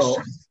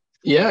question.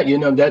 Yeah,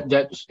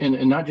 that's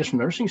and not just from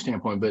a nursing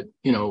standpoint, but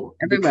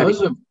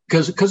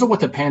because of what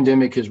the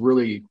pandemic has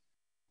really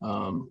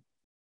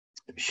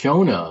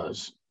shown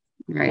us,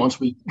 right, once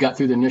we got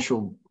through the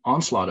initial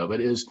onslaught of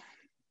it, is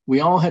we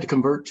all had to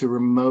convert to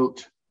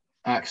remote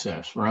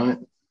access, right?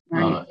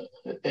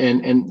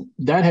 And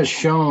that has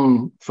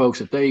shown folks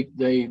that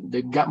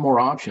they've got more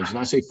options. And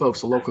I say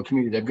folks, the local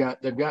community,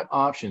 they've got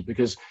options,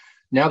 because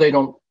now they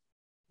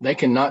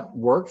cannot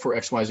work for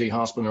XYZ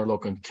hospital in their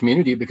local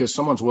community because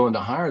someone's willing to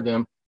hire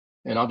them.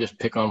 And I'll just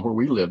pick on where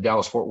we live,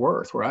 Dallas, Fort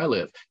Worth, where I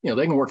live.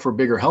 They can work for a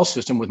bigger health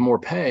system with more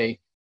pay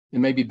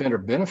and maybe better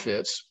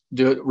benefits,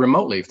 do it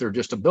remotely if they're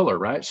just a biller,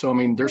 right? So,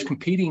 there's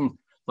a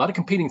lot of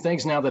competing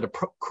things now that have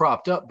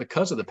cropped up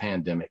because of the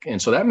pandemic.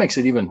 And so that makes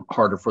it even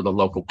harder for the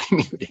local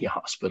community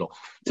hospital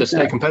to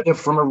stay competitive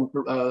from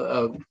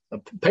a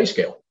pay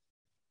scale.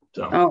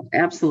 So. Oh,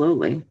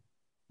 absolutely.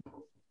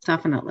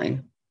 Definitely.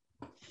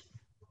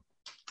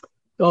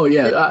 Oh,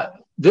 yeah.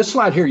 This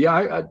slide here,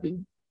 yeah,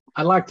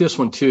 I like this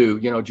one too.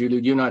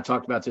 Julie, you and I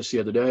talked about this the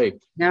other day.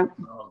 Yeah.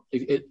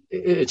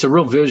 It's a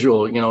real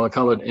visual, I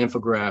call it an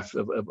infograph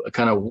of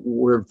kind of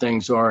where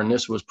things are. And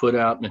this was put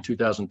out in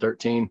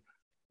 2013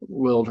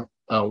 World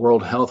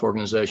Health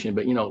Organization.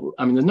 But, the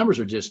numbers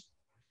are just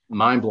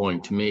mind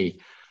blowing to me.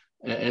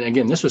 And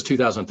again, this was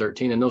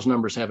 2013, and those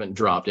numbers haven't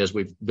dropped, as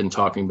we've been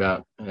talking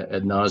about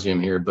ad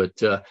nauseum here. But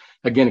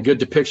again, a good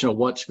depiction of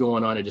what's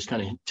going on. It just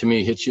kind of, to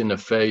me, hits you in the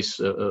face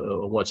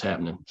of what's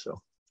happening.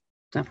 So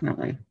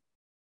definitely.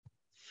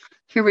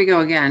 Here we go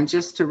again,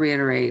 just to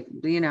reiterate,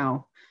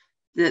 the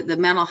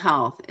mental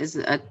health is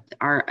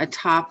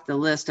atop the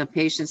list of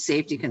patient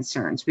safety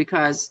concerns,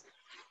 because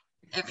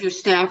if your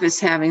staff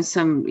is having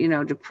some,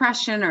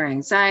 depression or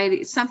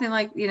anxiety, something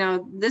like,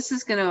 this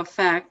is going to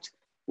affect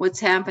what's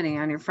happening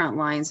on your front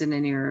lines and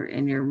in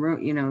your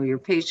room, your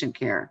patient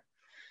care.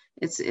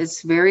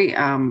 It's very,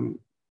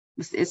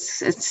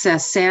 it's a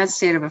sad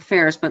state of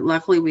affairs, but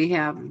luckily we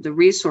have the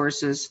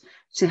resources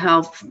to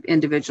help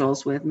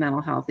individuals with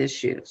mental health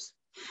issues.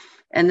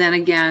 And then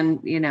again,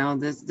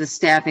 the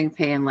staffing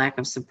pay and lack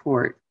of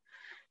support.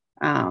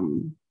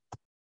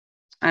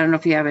 I don't know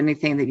if you have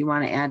anything that you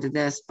want to add to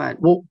this,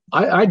 but. Well,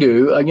 I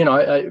do.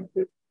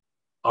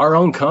 Our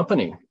own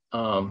company,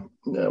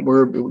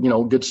 we're,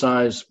 good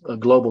size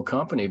global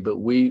company, but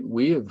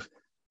we've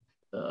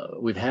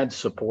had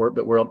support,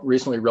 but we're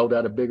recently rolled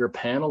out a bigger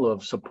panel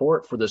of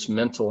support for this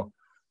mental,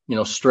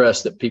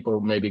 stress that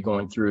people may be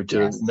going through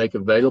to Yes. make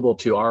available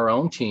to our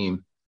own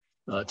team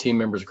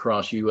members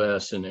across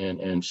US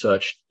and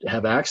such,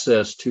 have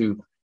access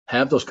to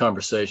have those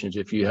conversations.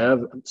 If you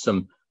have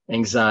some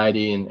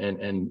anxiety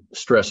and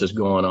stress is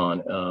going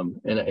on,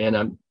 and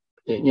I'm,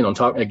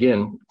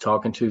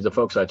 talking to the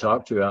folks I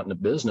talk to out in the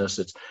business,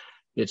 it's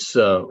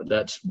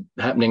that's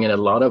happening in a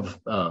lot of,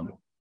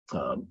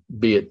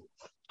 be it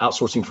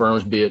outsourcing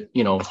firms, be it,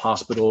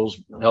 hospitals,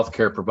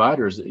 healthcare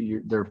providers.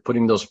 They're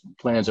putting those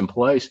plans in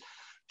place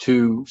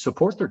to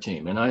support their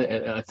team. And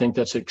I think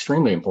that's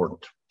extremely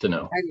important to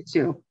know. I do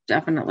too,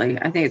 definitely.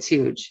 I think it's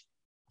huge.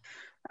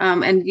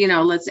 And,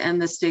 let's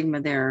end the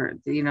stigma there,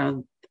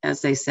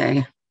 as they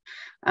say.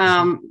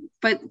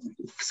 But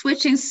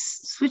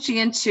switching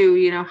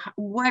into,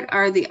 what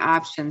are the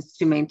options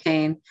to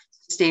maintain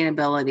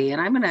sustainability?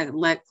 And I'm going to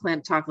let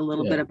Clint talk a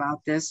little bit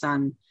about this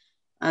on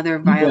other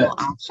viable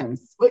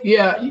options. But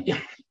yeah.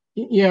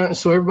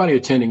 So everybody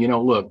attending,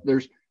 look,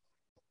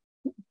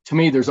 to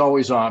me, there's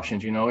always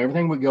options.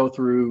 Everything we go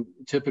through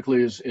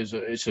typically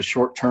it's a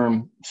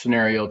short-term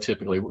scenario.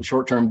 Typically,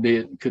 short-term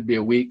could be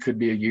a week, could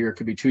be a year,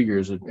 could be 2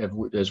 years,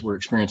 as we're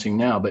experiencing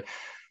now.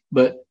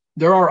 But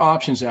there are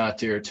options out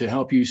there to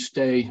help you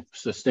stay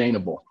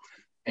sustainable,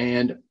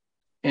 and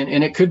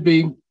it could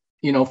be,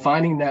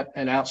 finding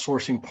an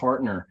outsourcing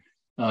partner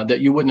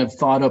that you wouldn't have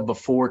thought of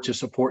before to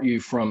support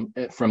you from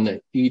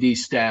the ED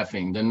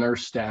staffing, the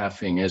nurse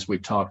staffing, as we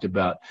talked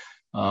about.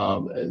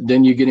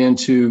 Then you get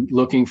into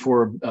looking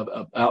for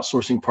a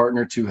outsourcing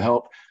partner to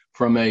help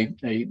from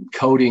a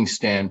coding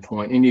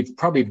standpoint. And you've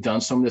probably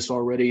done some of this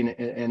already.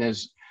 And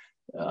as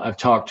I've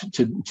talked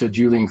to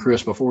Julie and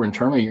Chris before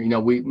internally,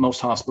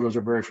 most hospitals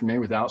are very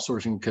familiar with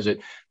outsourcing because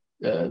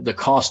the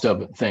cost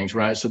of things,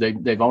 right? So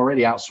they've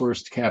already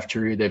outsourced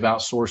cafeteria, they've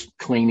outsourced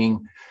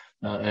cleaning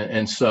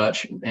and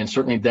such. And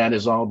certainly that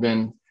has all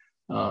been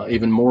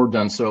even more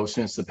done so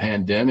since the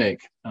pandemic.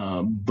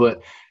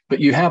 But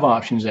you have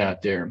options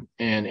out there.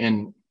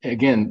 And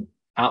again,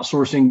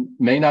 outsourcing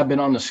may not have been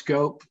on the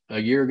scope a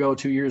year ago,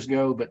 2 years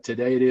ago, but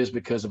today it is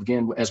because of,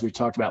 again, as we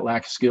talked about,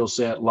 lack of skill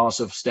set, loss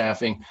of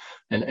staffing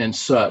and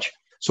such.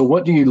 So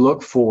what do you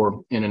look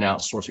for in an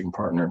outsourcing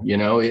partner?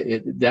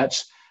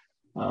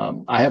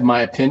 I have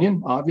my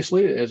opinion,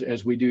 obviously,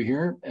 as we do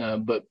here.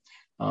 But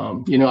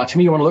to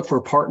me, you want to look for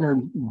a partner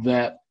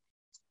that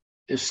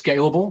is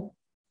scalable.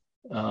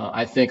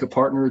 I think a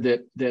partner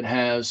that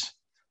has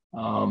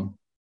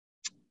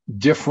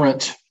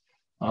different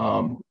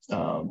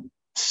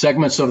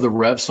segments of the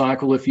rev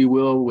cycle, if you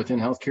will, within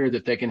healthcare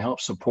that they can help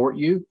support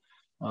you.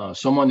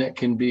 Someone that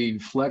can be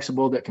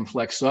flexible, that can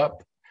flex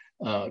up,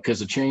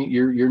 because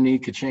your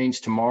need could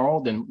change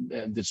tomorrow. Then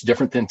that's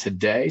different than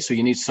today. So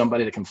you need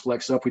somebody that can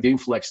flex up with you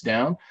and flex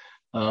down.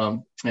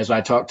 As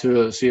I talked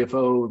to a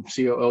CFO,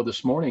 COO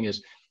this morning,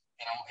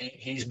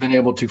 he's been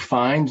able to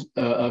find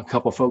a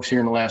couple of folks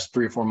here in the last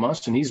 3 or 4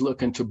 months, and he's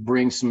looking to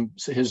bring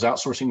his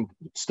outsourcing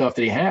stuff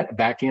that he had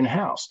back in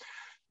house.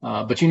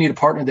 But you need a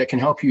partner that can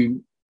help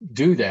you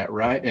do that,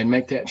 right, and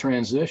make that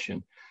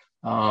transition.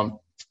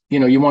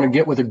 You want to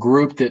get with a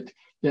group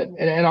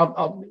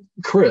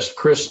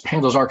Chris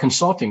handles our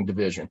consulting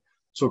division,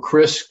 so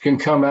Chris can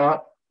come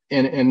out.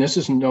 And this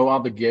is no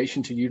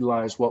obligation to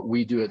utilize what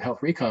we do at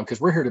HealthRecon,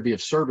 because we're here to be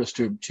of service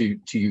to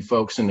you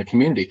folks in the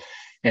community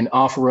and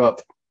offer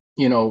up,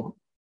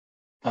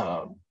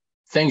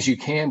 things you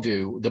can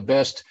do, the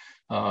best,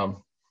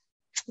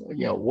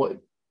 what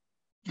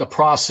the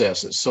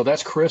processes. So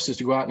that's Chris, is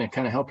to go out and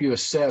kind of help you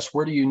assess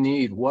where do you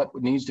need, what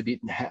needs to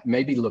be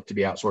maybe look to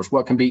be outsourced,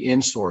 what can be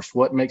insourced,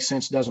 what makes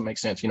sense, doesn't make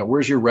sense.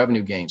 Where's your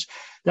revenue gains?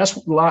 That's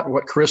a lot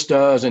what Chris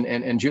does,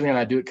 and Julie and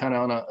I do it kind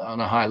of on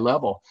a high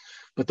level.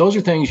 But those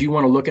are things you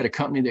want to look at, a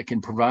company that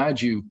can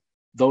provide you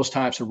those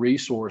types of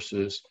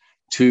resources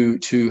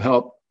to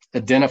help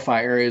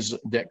identify areas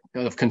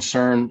of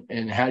concern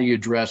and how do you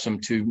address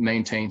them to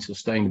maintain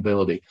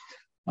sustainability.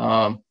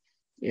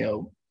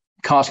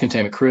 Cost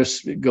containment.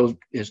 Chris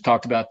has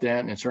talked about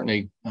that, and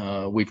certainly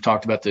we've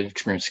talked about the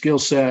experience skill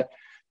set.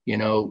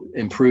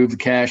 Improve the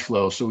cash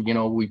flow. So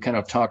we kind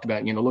of talked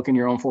about look in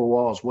your own four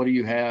walls. What do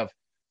you have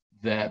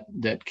that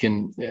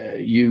can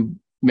you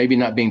maybe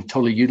not being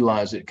totally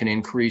utilized, it can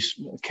increase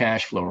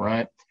cash flow,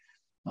 right?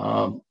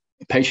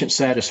 Patient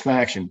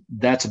satisfaction,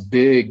 that's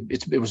big.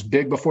 It was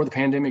big before the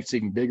pandemic. It's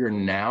even bigger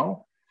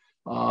now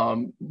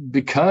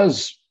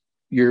because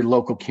your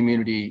local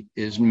community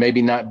is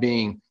maybe not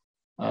being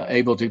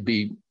able to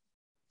be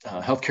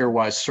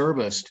healthcare-wise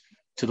serviced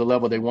to the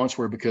level they once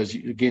were, because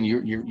again,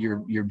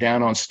 you're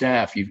down on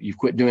staff. You've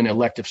quit doing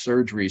elective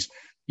surgeries.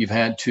 You've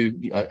had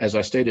to, as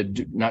I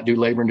stated, not do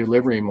labor and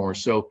delivery anymore.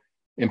 So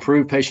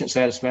improve patient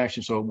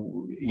satisfaction.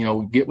 So,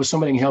 get with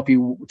somebody and help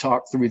you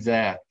talk through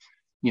that.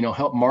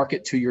 Help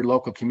market to your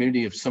local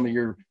community of some of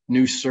your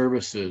new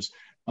services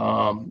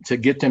to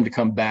get them to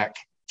come back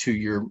to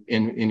your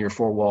in your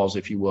four walls,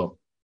 if you will.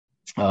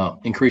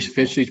 Increase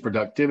efficiencies,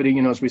 productivity,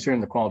 as we say,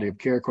 in the quality of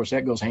care. Of course,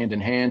 that goes hand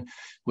in hand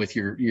with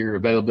your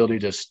availability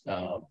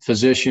to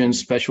physicians,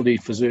 specialty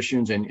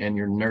physicians, and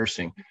your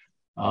nursing.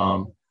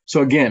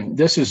 So again,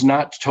 this is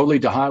not totally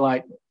to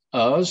highlight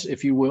us,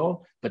 if you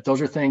will, but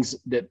those are things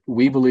that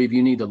we believe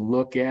you need to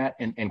look at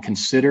and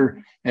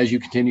consider as you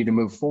continue to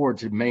move forward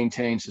to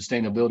maintain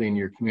sustainability in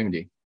your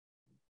community.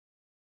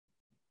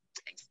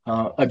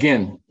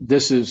 Again,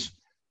 this is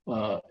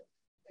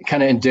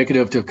kind of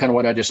indicative to kind of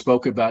what I just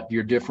spoke about,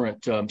 your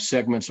different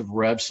segments of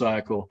rev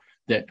cycle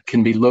that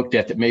can be looked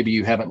at that maybe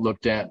you haven't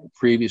looked at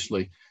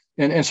previously.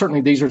 And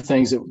certainly these are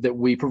things that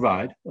we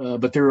provide,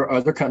 but there are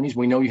other companies.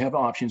 We know you have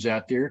options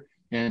out there,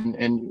 and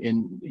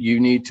you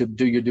need to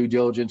do your due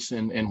diligence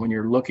and when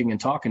you're looking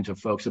and talking to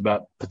folks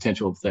about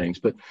potential things.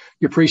 But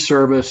your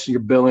pre-service,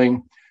 your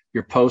billing,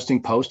 your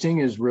posting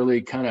is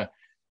really kind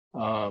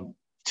of,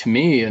 to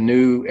me, a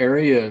new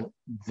area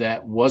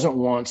that wasn't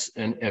once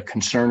a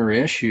concern or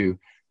issue.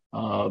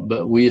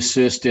 But we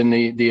assist in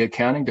the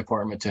accounting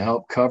department to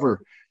help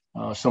cover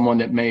someone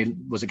that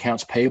was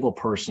accounts payable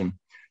person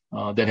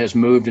that has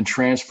moved and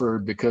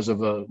transferred because of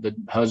the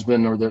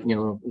husband or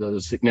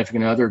the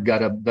significant other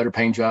got a better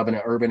paying job in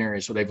an urban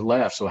area, so they've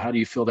left. So how do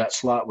you fill that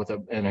slot with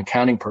an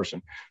accounting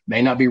person?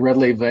 May not be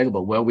readily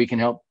available. Well, we can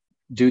help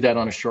do that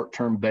on a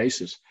short-term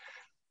basis.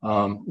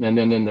 And then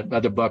in the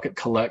other bucket,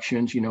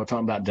 collections, talking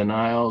about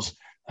denials,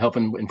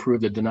 helping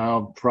improve the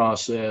denial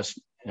process,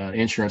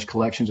 insurance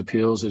collections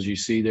appeals, as you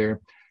see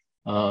there,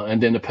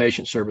 and then the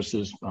patient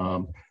services.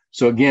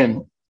 So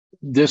again,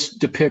 this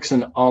depicts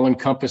an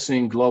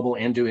all-encompassing global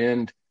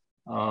end-to-end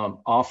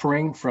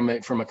offering from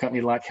a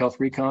company like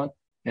HealthRecon.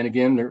 And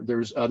again,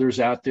 there's others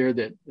out there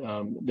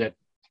that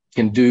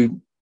can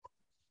do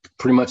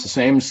pretty much the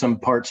same, some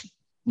parts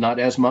not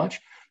as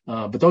much,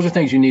 but those are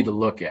things you need to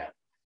look at.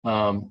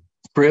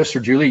 Chris or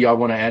Julie, y'all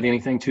want to add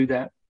anything to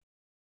that?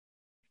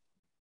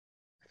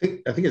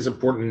 I think it's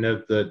important to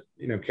note that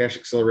cash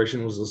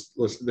acceleration was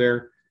listed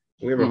there.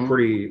 We have a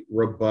pretty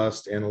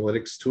robust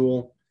analytics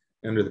tool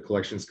under the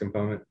collections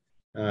component,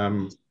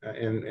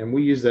 and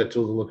we use that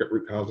tool to look at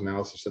root cause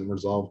analysis and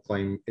resolve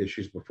claim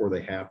issues before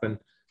they happen.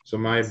 So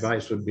my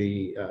advice would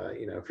be,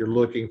 if you're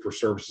looking for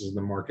services in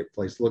the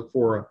marketplace, look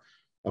for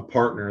a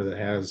partner that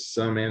has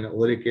some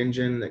analytic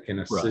engine that can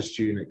assist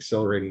you in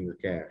accelerating your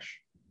cash.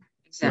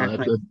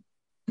 Exactly.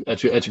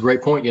 That's a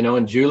great point.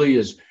 And Julie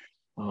is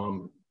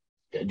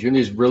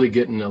really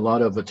getting a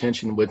lot of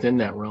attention within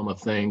that realm of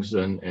things,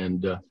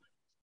 and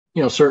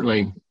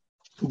certainly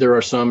there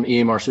are some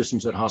EMR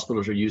systems that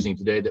hospitals are using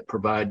today that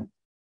provide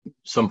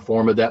some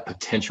form of that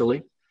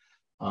potentially.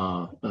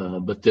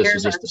 But this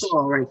is just a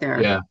tool right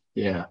there.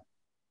 Yeah.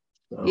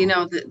 So.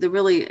 The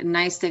really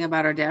nice thing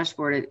about our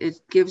dashboard, it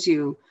gives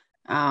you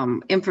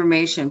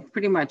information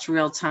pretty much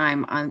real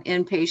time on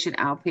inpatient,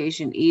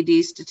 outpatient,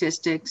 ED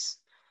statistics.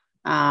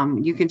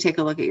 You can take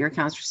a look at your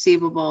accounts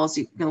receivables.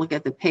 You can look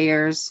at the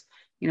payers.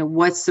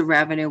 What's the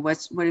revenue?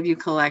 What have you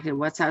collected?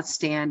 What's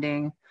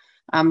outstanding?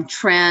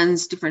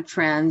 Trends, different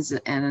trends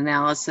and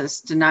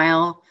analysis,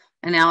 denial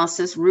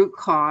analysis, root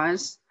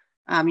cause.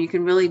 You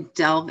can really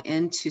delve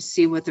in to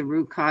see what the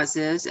root cause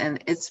is,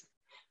 and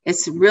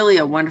it's really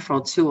a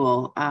wonderful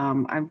tool.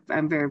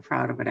 I'm very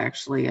proud of it,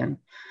 actually, and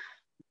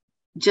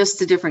just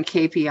the different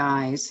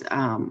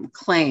KPIs,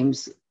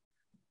 claims,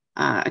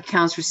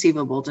 accounts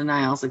receivable,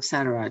 denials,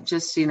 etc.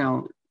 Just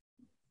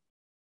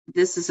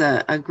this is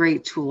a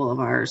great tool of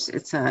ours.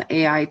 It's an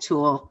AI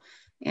tool,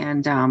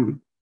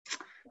 and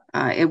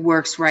it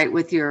works right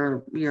with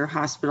your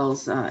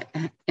hospital's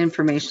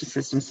information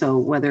system. So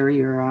whether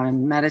you're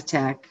on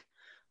Meditech,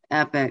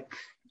 Epic,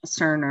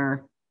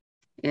 Cerner,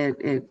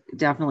 it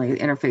definitely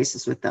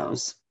interfaces with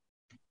those.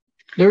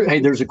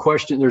 There's a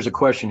question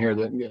here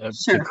that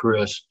Sure.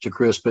 to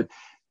Chris, but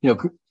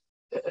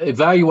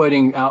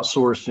evaluating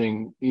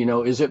outsourcing,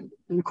 is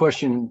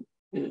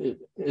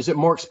it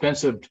more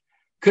expensive?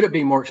 Could it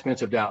be more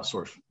expensive to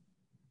outsource?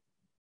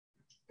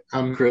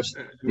 Chris?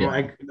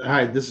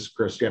 Hi, this is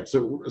Chris. Yeah.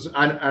 So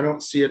I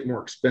don't see it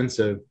more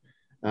expensive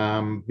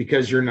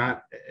because you're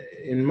not,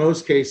 in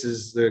most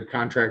cases, the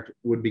contract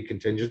would be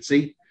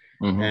contingency.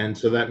 And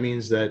so that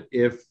means that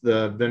if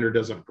the vendor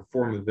doesn't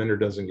perform, the vendor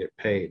doesn't get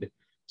paid.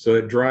 So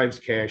it drives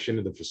cash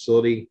into the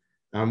facility.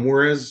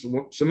 Whereas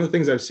some of the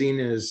things I've seen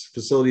is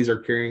facilities are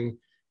carrying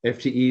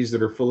FTEs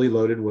that are fully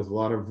loaded with a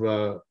lot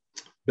of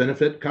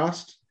benefit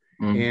cost.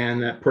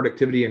 And that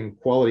productivity and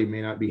quality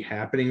may not be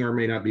happening or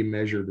may not be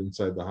measured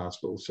inside the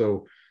hospital.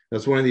 So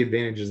that's one of the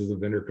advantages of the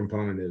vendor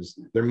component is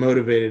they're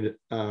motivated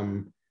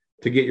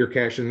to get your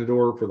cash in the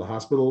door for the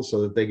hospital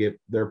so that they get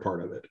their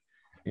part of it.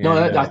 And,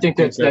 I think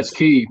that's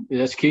key.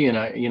 That's key. And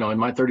in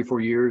my 34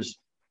 years,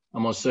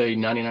 I'm going to say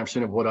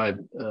 99% of what I've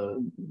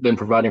been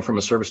providing from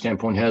a service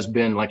standpoint has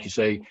been, like you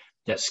say,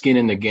 that skin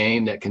in the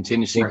game, that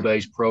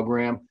contingency-based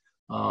program.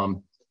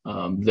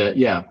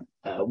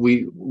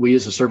 we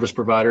as a service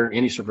provider,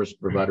 any service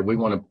provider, we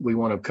want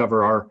to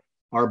cover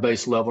our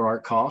base level, our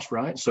cost,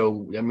 right?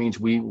 So that means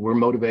we're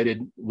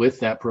motivated with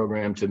that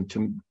program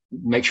to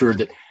make sure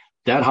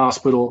that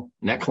hospital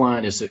and that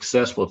client is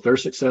successful. If they're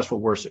successful,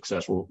 we're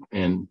successful,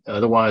 and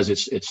otherwise,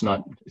 it's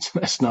not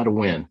a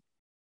win.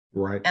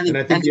 Right. And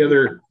I think the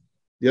other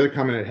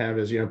comment I'd have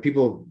is,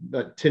 people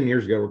about 10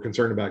 years ago were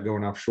concerned about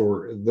going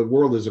offshore. The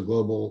world is a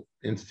global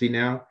entity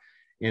now,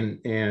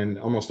 and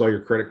almost all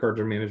your credit cards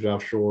are managed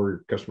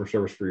offshore, customer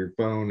service for your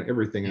phone,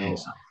 everything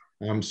else.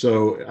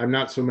 So I'm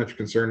not so much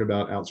concerned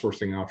about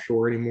outsourcing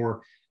offshore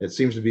anymore. It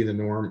seems to be the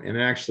norm, and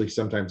it actually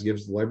sometimes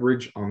gives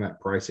leverage on that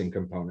pricing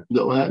component.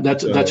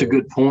 That's a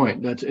good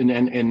point.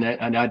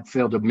 And I'd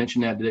failed to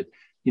mention that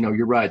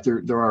you're right.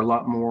 There are a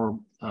lot more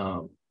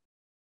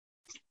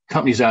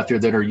companies out there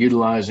that are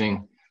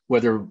utilizing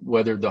whether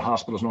the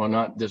hospitals know or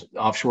not this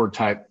offshore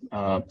type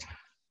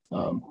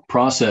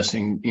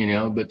processing.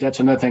 But that's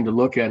another thing to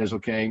look at is,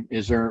 okay,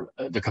 is there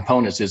the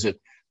components? Is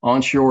it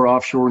onshore,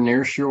 offshore,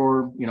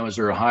 nearshore? Is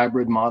there a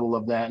hybrid model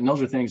of that? And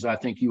those are things I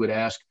think you would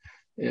ask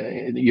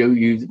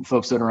you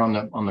folks that are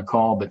on the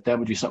call. But that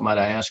would be something I'd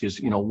ask is,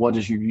 what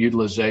is your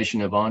utilization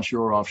of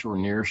onshore, offshore,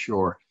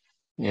 nearshore?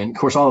 And of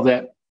course, all of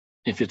that,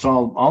 if it's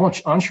all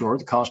onshore,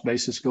 the cost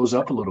basis goes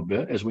up a little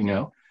bit, as we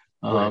know.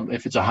 Right.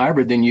 If it's a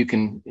hybrid, then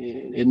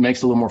it makes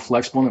it a little more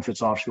flexible. And if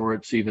it's offshore,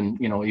 it's even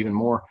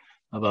more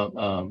of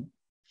a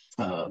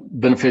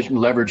beneficial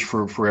leverage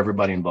for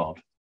everybody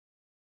involved.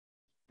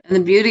 And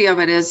the beauty of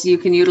it is you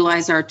can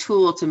utilize our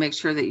tool to make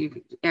sure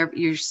that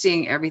you're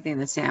seeing everything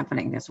that's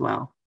happening as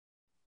well.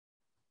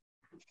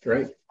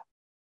 Great.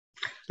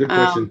 Good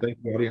question. Thank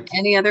you, audience.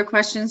 Any other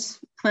questions,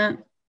 Clint?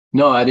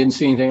 No, I didn't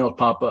see anything else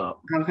pop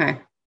up. Okay.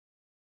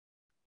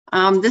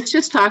 This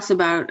just talks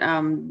about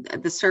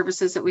the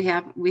services that we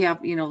have. We have,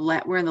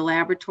 we're in the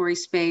laboratory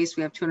space.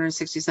 We have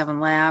 267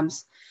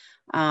 labs.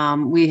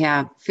 We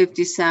have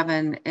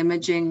 57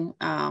 imaging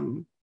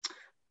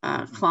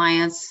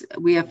clients.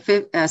 We have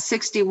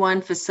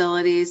 61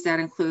 facilities. That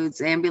includes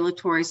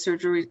ambulatory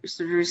surgery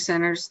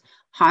centers,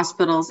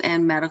 hospitals,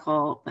 and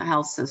medical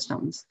health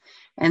systems.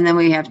 And then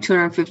we have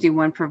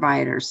 251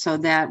 providers. So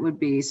that would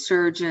be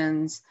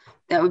surgeons,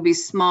 that would be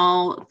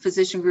small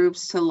physician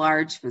groups to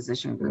large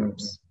physician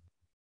groups.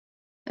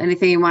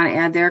 Anything you want to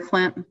add there,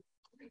 Clint?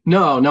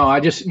 No,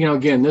 I just,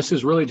 again, this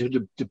is really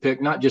to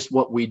depict not just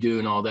what we do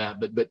and all that,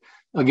 but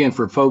again,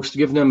 for folks to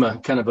give them a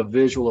kind of a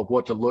visual of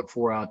what to look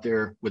for out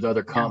there with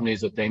other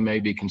companies that they may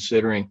be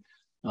considering.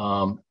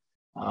 30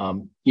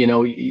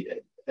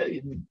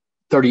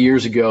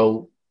 years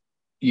ago,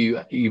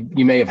 you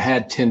may have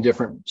had 10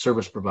 different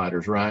service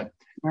providers, right?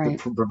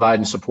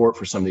 Providing support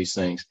for some of these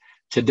things.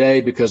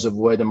 Today, because of the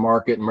way the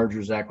market,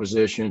 mergers,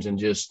 acquisitions, and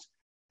just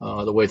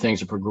the way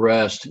things have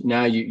progressed,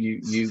 now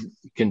you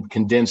can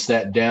condense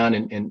that down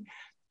and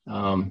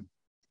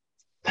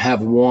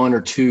have one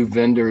or two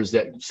vendors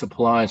that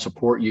supply and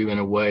support you in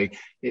a way.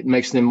 It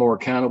makes them more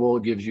accountable.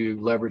 It gives you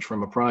leverage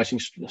from a pricing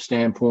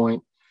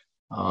standpoint,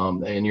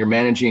 and you're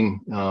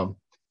managing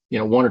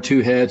one or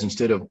two heads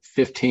instead of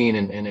 15,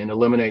 and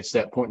eliminates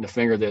that point in the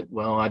finger that,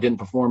 well, I didn't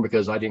perform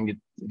because I didn't get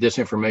this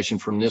information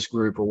from this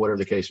group or whatever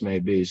the case may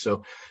be.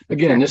 So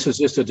again, this is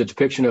just a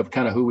depiction of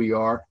kind of who we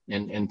are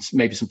and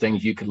maybe some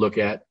things you could look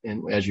at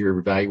and as you're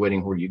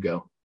evaluating where you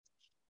go.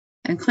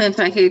 And Clint,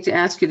 I hate to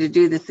ask you to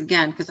do this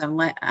again because I'm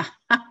like,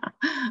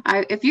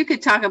 if you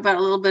could talk about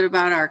a little bit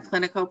about our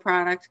Clinico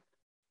product.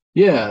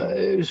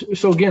 Yeah.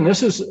 So again,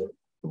 this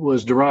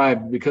was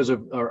derived because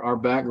of our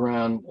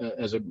background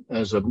as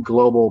a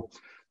global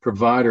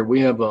provider. We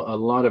have a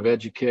lot of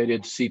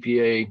educated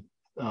CPA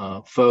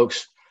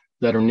folks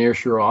that are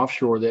nearshore,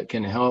 offshore that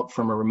can help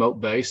from a remote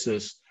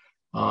basis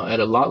at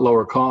a lot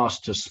lower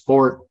cost to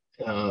support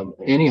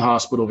any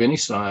hospital of any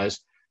size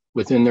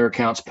within their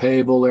accounts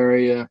payable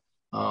area.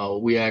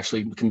 We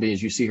actually can be,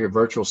 as you see here,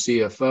 virtual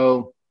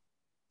CFO.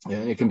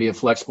 And it can be a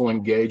flexible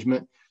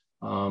engagement,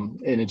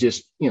 and it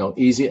just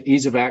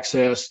ease of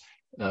access.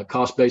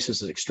 Cost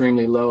basis is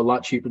extremely low, a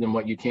lot cheaper than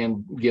what you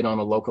can get on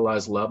a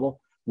localized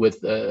level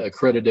with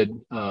accredited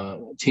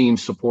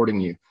teams supporting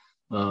you.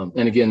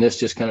 And again, this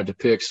just kind of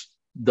depicts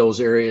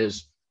those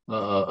areas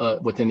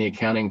within the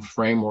accounting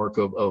framework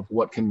of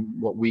what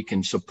we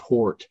can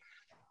support.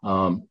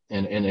 And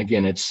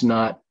again, it's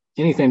not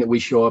anything that we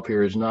show up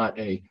here is not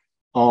a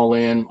all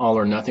in, all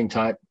or nothing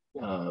type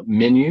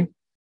menu.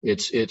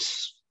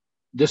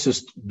 This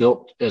is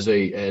built as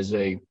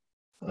a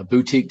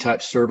boutique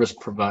type service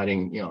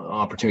providing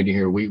opportunity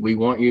here. We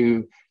want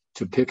you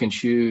to pick and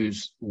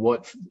choose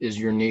what is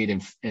your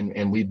need,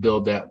 and we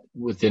build that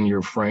within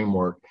your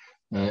framework.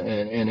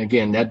 And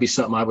again, that'd be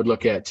something I would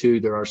look at too.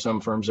 There are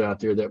some firms out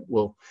there that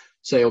will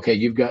say,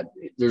 okay,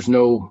 there's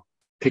no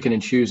picking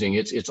and choosing.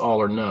 It's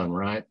all or none,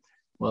 right?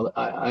 Well,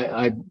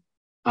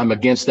 I'm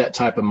against that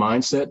type of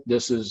mindset.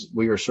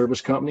 We are a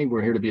service company.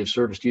 We're here to be of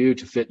service to you,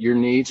 to fit your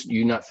needs,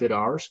 you not fit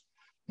ours.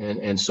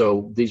 And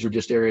so these are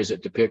just areas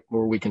that depict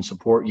where we can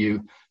support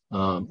you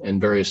in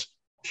various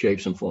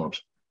shapes and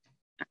forms.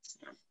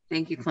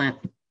 Thank you, Clint.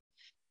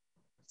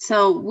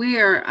 So we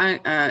are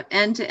an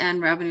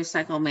end-to-end revenue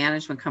cycle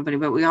management company,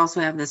 but we also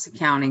have this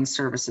accounting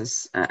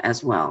services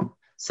as well.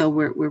 So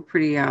we're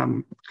pretty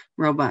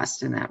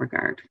robust in that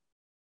regard.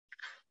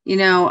 You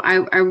know,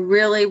 I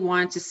really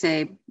want to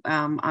say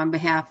on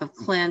behalf of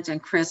Clint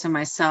and Chris and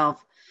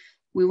myself,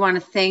 we want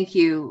to thank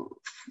you,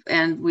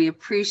 and we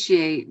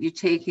appreciate you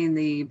taking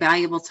the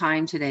valuable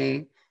time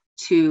today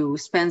to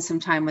spend some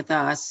time with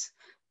us,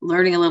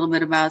 learning a little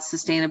bit about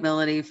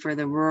sustainability for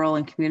the rural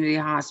and community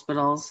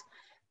hospitals,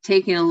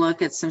 taking a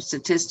look at some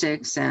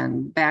statistics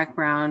and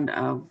background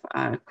of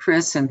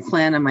Chris and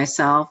Clint and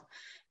myself,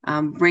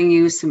 bring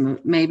you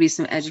maybe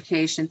some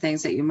education,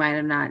 things that you might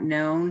have not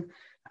known,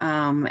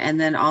 and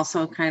then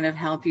also kind of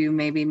help you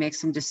maybe make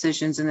some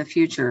decisions in the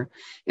future.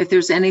 If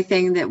there's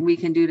anything that we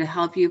can do to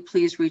help you,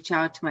 please reach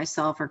out to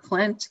myself or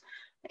Clint,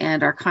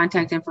 and our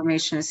contact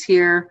information is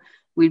here.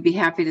 We'd be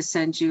happy to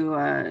send you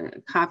a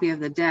copy of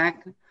the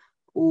deck,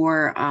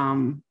 or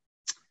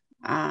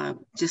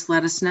just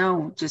let us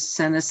know. Just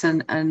send us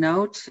a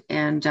note,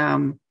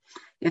 and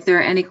if there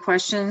are any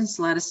questions,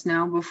 let us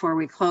know before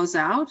we close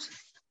out.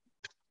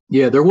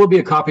 Yeah, there will be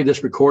a copy of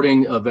this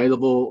recording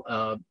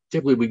available.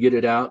 Typically, we get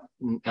it out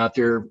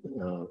there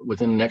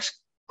within the next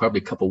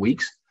probably couple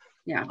weeks.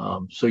 Yeah.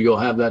 So you'll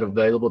have that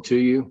available to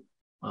you.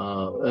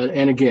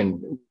 And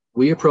again,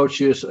 we approach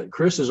this.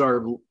 Chris is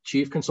our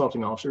chief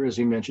consulting officer, as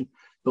he mentioned,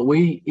 but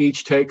we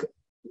each take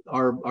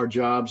our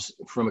jobs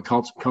from a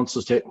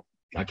consultative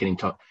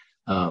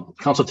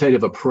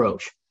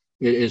approach.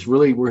 It is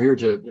really, we're here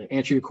to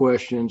answer your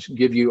questions,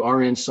 give you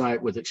our insight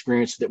with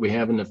experience that we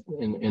have in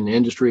the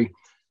industry.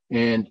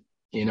 And,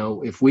 you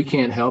know, if we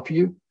can't help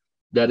you,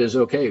 that is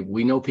okay.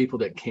 We know people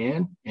that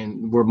can,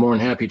 and we're more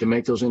than happy to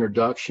make those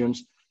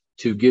introductions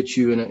to get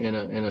you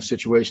in a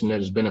situation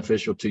that is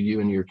beneficial to you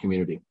and your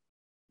community.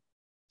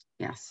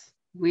 Yes,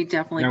 we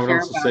definitely care. I would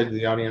also say it. to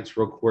the audience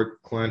real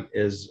quick, Clint,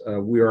 is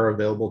we are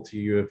available to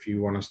you if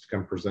you want us to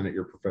come present at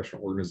your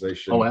professional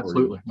organization. Oh,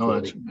 absolutely. No,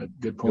 that's a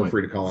good point. Feel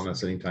free to call on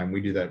us anytime.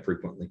 We do that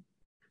frequently.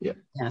 Yeah.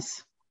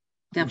 Yes.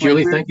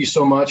 Definitely. Julie, thank you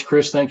so much.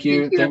 Chris, thank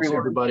you. Thanks, everyone.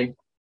 everybody.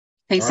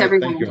 Thanks,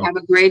 everyone. Have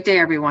a great day,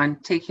 everyone.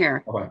 Take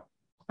care. Bye-bye.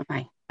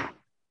 Bye-bye.